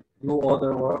circuits do all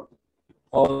their work.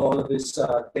 All of these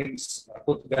things are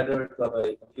put together to have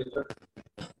a computer.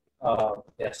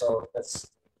 So that's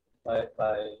my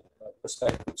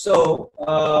perspective. So,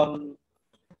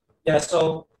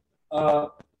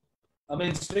 I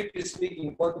mean, strictly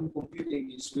speaking, quantum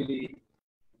computing is really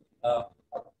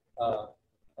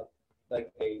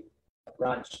like a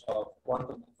branch of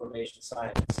quantum information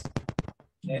science,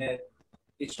 and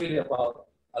it's really about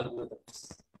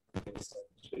algorithms. Okay, so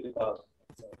it's really about.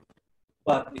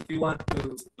 But if you want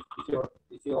to,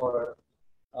 if your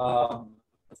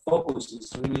focus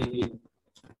is really,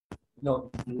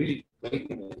 really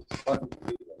breaking it, quantum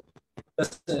computing,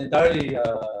 that's an entirely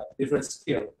different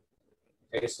skill.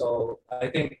 Okay, so I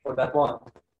think for that one,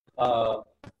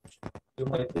 you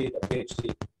might need a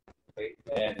PhD, okay,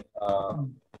 and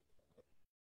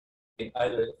in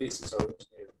either physics or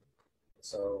engineering.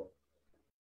 So,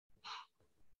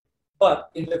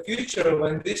 but in the future,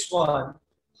 when this one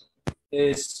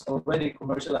is already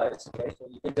commercialized, okay, so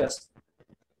you can just,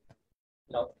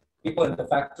 people in the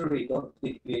factory don't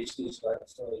need PhDs, right?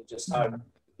 So you just hire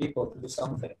people to do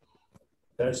something,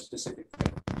 very specific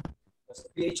thing. Because the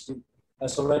PhD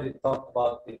has already thought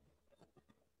about it.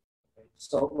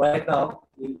 So right now,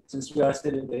 since we are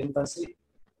still in the infancy,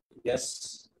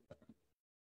 yes,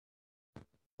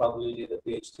 probably need a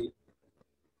PhD.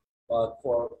 But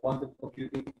for quantum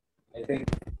computing, I think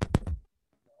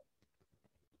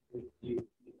you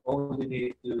only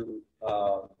need to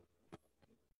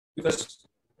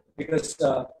because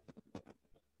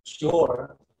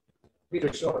Shore,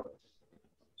 Peter Shore,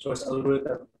 Shore's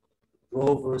algorithm,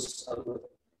 Grover's algorithm,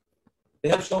 they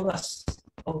have shown us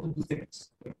how to do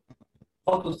things,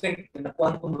 how to think in a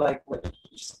quantum-like way,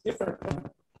 which is different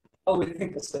from how we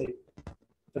think as a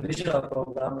traditional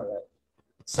programmer, right?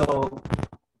 So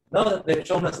now that they've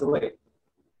shown us the way,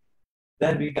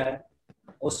 then we can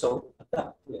also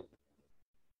adapt to it.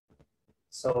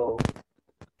 So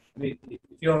if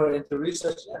you're into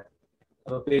research, yeah,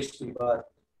 have a PhD,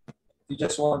 but you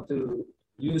just want to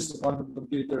use the quantum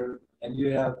computer and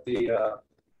you have the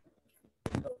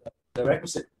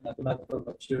requisite mathematical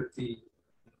maturity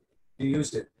to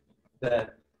use it, then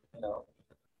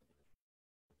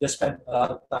just spend a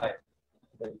lot of time,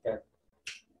 then you can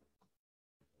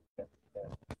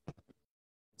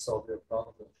solve your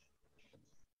problem.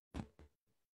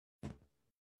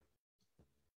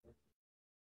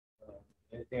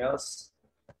 Anything else?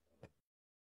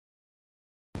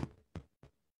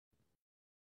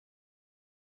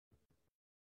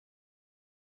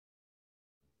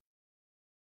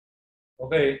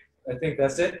 Okay, I think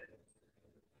that's it.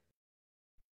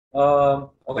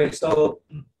 Okay, so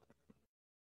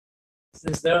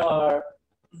since there are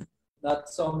not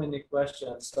so many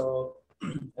questions, so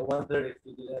I wonder if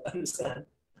you didn't understand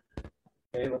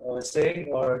what I was saying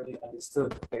or you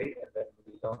understood, okay, and then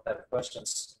we don't have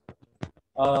questions.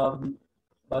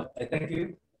 But I thank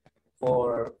you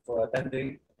for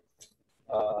attending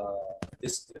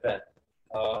this event.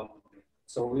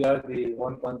 So we are the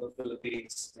OneQuantum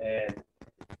Philippines, and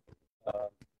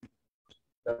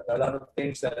there are a lot of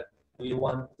things that we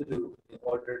want to do in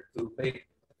order to make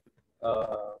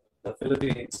the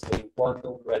Philippines a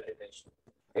quantum-ready nation.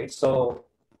 Okay, so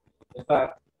in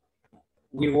fact,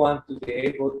 we want to be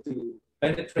able to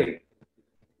penetrate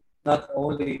not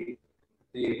only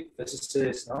the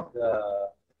physicists, the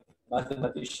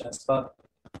mathematicians, but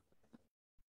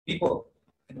people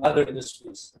in other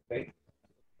industries. Okay,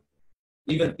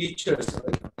 even teachers.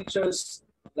 Right? Teachers,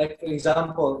 like for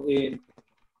example, in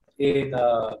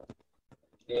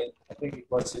I think it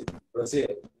was in Brazil,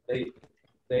 they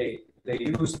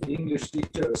used English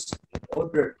teachers in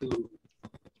order to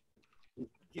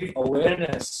give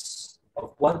awareness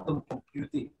of quantum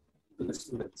computing to the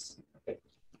students. Okay,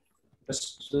 because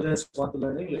students want to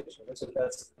learn English, okay? So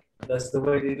that's the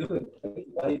way they do it. Okay?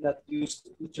 Why not use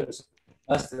the teachers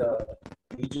as the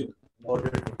medium in order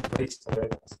to raise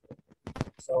awareness?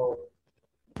 So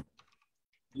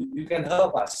you can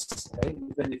help us, right?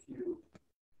 Even if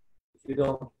you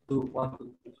don't do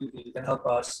quantum computing, you can help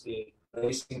us in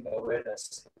raising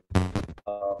awareness.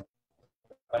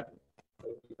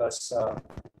 Because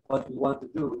what we want to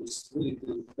do is really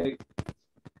to make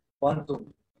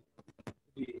quantum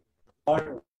be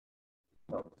part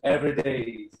of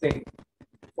everyday thing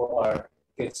for our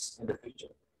kids in the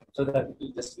future, so that it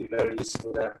will just be very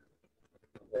useful to them.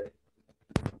 Okay.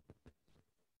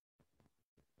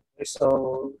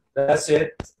 So that's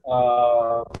it.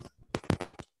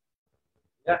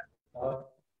 Yeah.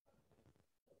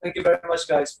 Thank you very much,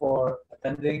 guys, for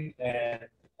attending, and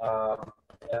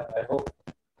yeah, I hope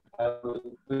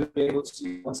we'll be able to see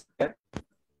you once again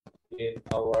in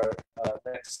our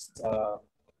next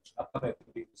upcoming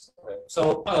videos. Okay.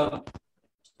 So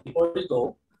before we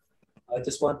go, I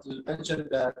just want to mention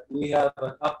that we have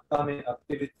an upcoming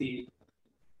activity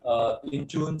in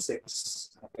June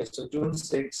 6th. Okay, so June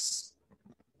 6th,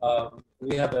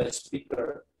 we have a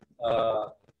speaker.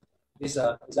 He's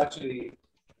actually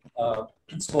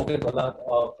spoken to a lot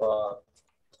of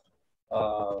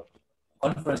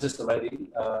conferences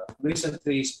already.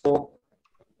 Recently spoke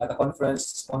at a conference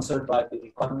sponsored by The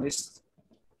Economist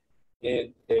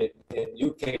in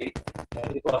UK,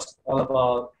 and it was all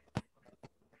about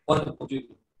quantum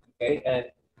computing. Okay, and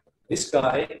this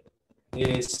guy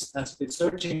has been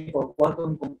searching for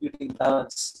quantum computing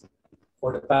talents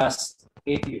for the past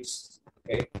 8 years.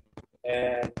 Okay,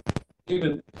 and he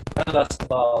will tell us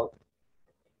about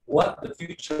what the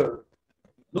future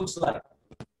looks like.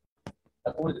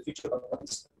 Not only the future, but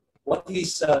what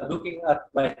he's looking at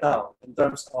right now in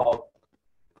terms of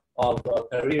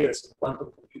careers in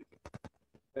quantum computing.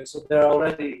 Okay, so there are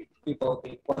already people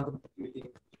in quantum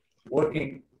computing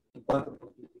working in quantum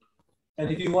computing. And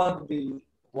if you want to be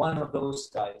one of those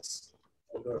guys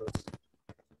or girls,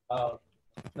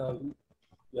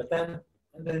 you attend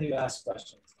and then you ask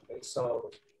questions. Okay,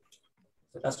 so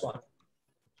that's one.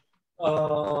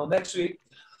 Next week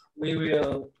we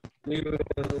will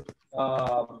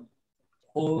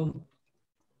hold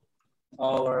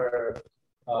our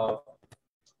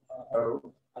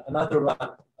another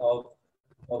run of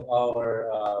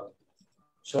our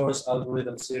Shor's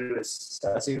algorithm series.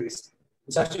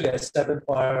 It's actually a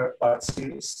 7-part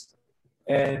series,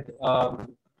 and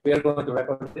we are going to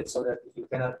record it so that if you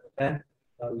cannot attend,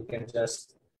 you can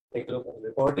just take a look at the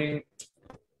recording.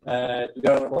 And we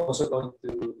are also going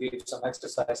to give some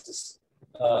exercises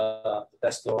to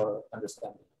test your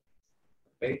understanding.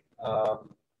 Okay.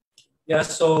 Yeah.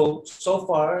 So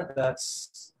far,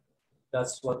 that's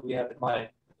what we have in mind,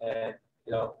 and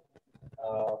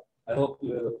I hope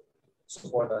you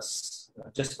support us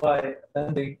just by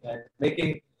attending and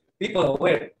making people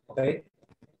aware. Okay.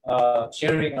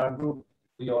 Sharing our group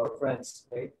to your friends.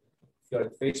 Okay. If you're on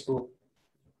Facebook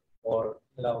or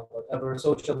whatever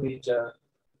social media.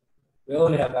 We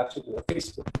only have actually a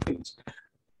Facebook page,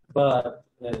 but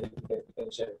you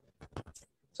can share.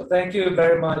 So thank you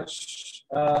very much.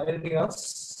 Anything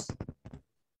else?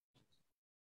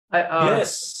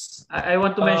 Yes. I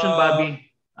want to mention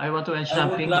Bobby. I want to mention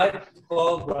something. I would like to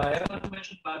call Brian. I want to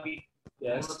mention Bobby.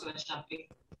 Yes. I want to mention something.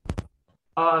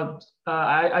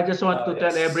 I just want to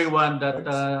tell everyone that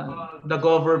the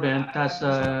government has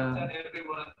the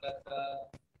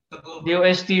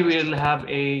OST will have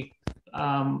a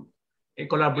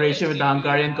collaboration with the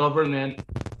Hungarian government,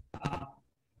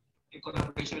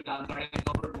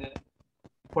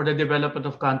 for the development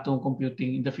of quantum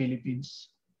computing in the Philippines.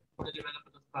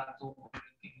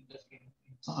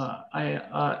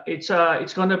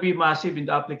 It's going to be massive in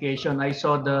the application. I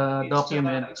saw the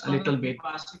document a little bit.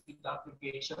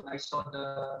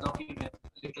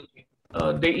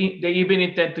 They even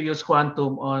intend to use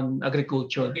quantum on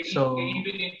agriculture.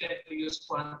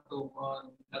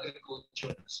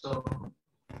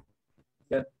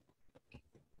 Yeah.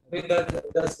 I mean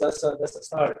that's a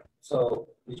start. So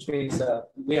which means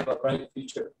we have a bright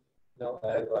future,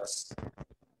 ahead of us.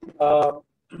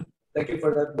 Thank you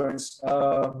for that, Burns.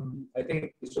 I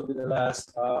think this will be the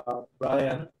last,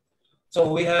 Brian. So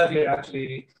we have here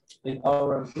actually in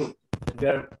our group, and we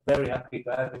are very happy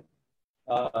to have him.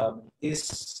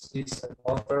 He's an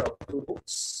author of 2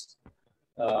 books.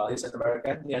 He's an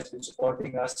American. He has been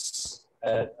supporting us,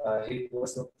 and he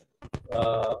was the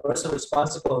person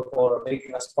responsible for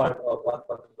making us part of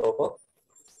OneQuantum Global.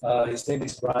 His name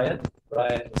is Brian.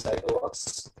 Brian is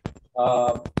IOX.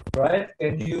 Brian,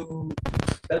 can you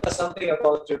tell us something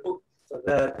about your book so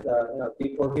that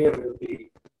people here will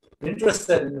be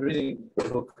interested in reading the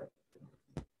book?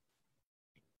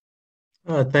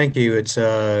 Thank you. It's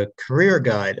a career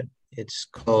guide. It's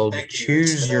called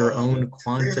Choose Your Own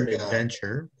Quantum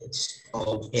Adventure.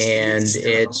 And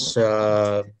it's,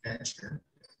 well,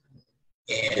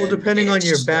 depending on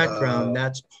your background,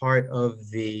 that's part of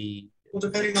the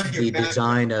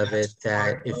design of it,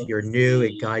 that if you're new,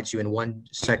 it guides you in one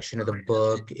section of the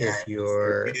book. If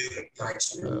you're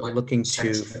looking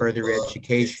to further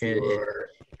education, it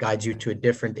guides you to a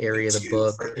different area of the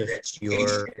book. If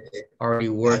you're already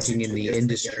working in the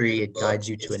industry, it guides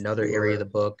you to another area of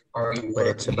the book, but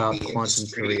it's about quantum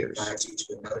careers.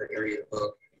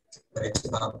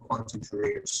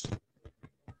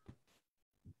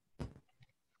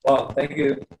 Wow, thank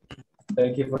you.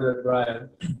 Thank you for that, Brian.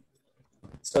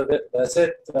 So that's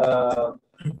it.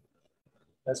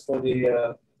 That's for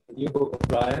the new book of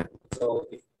Brian. So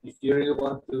if you really if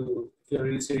you're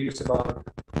really serious about,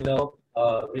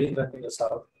 reinventing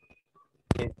yourself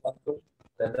in quantum,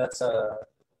 then that's a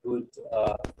good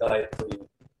guide for you.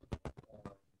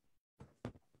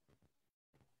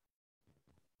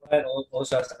 Brian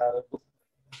also has another book.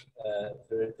 If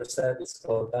you're interested, it's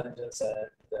called Dungeons and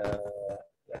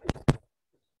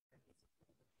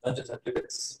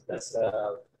Qubits.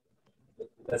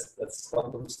 That's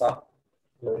quantum stuff.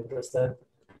 If you're interested.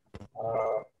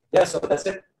 Yeah, so that's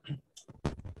it. I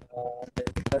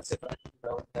think that's it.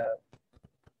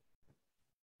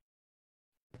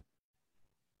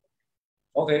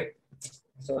 Okay.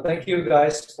 So thank you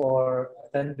guys for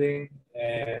attending,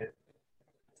 and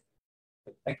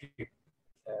thank you.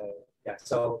 Yeah.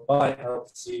 So bye. I'll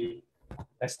see you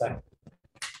next time.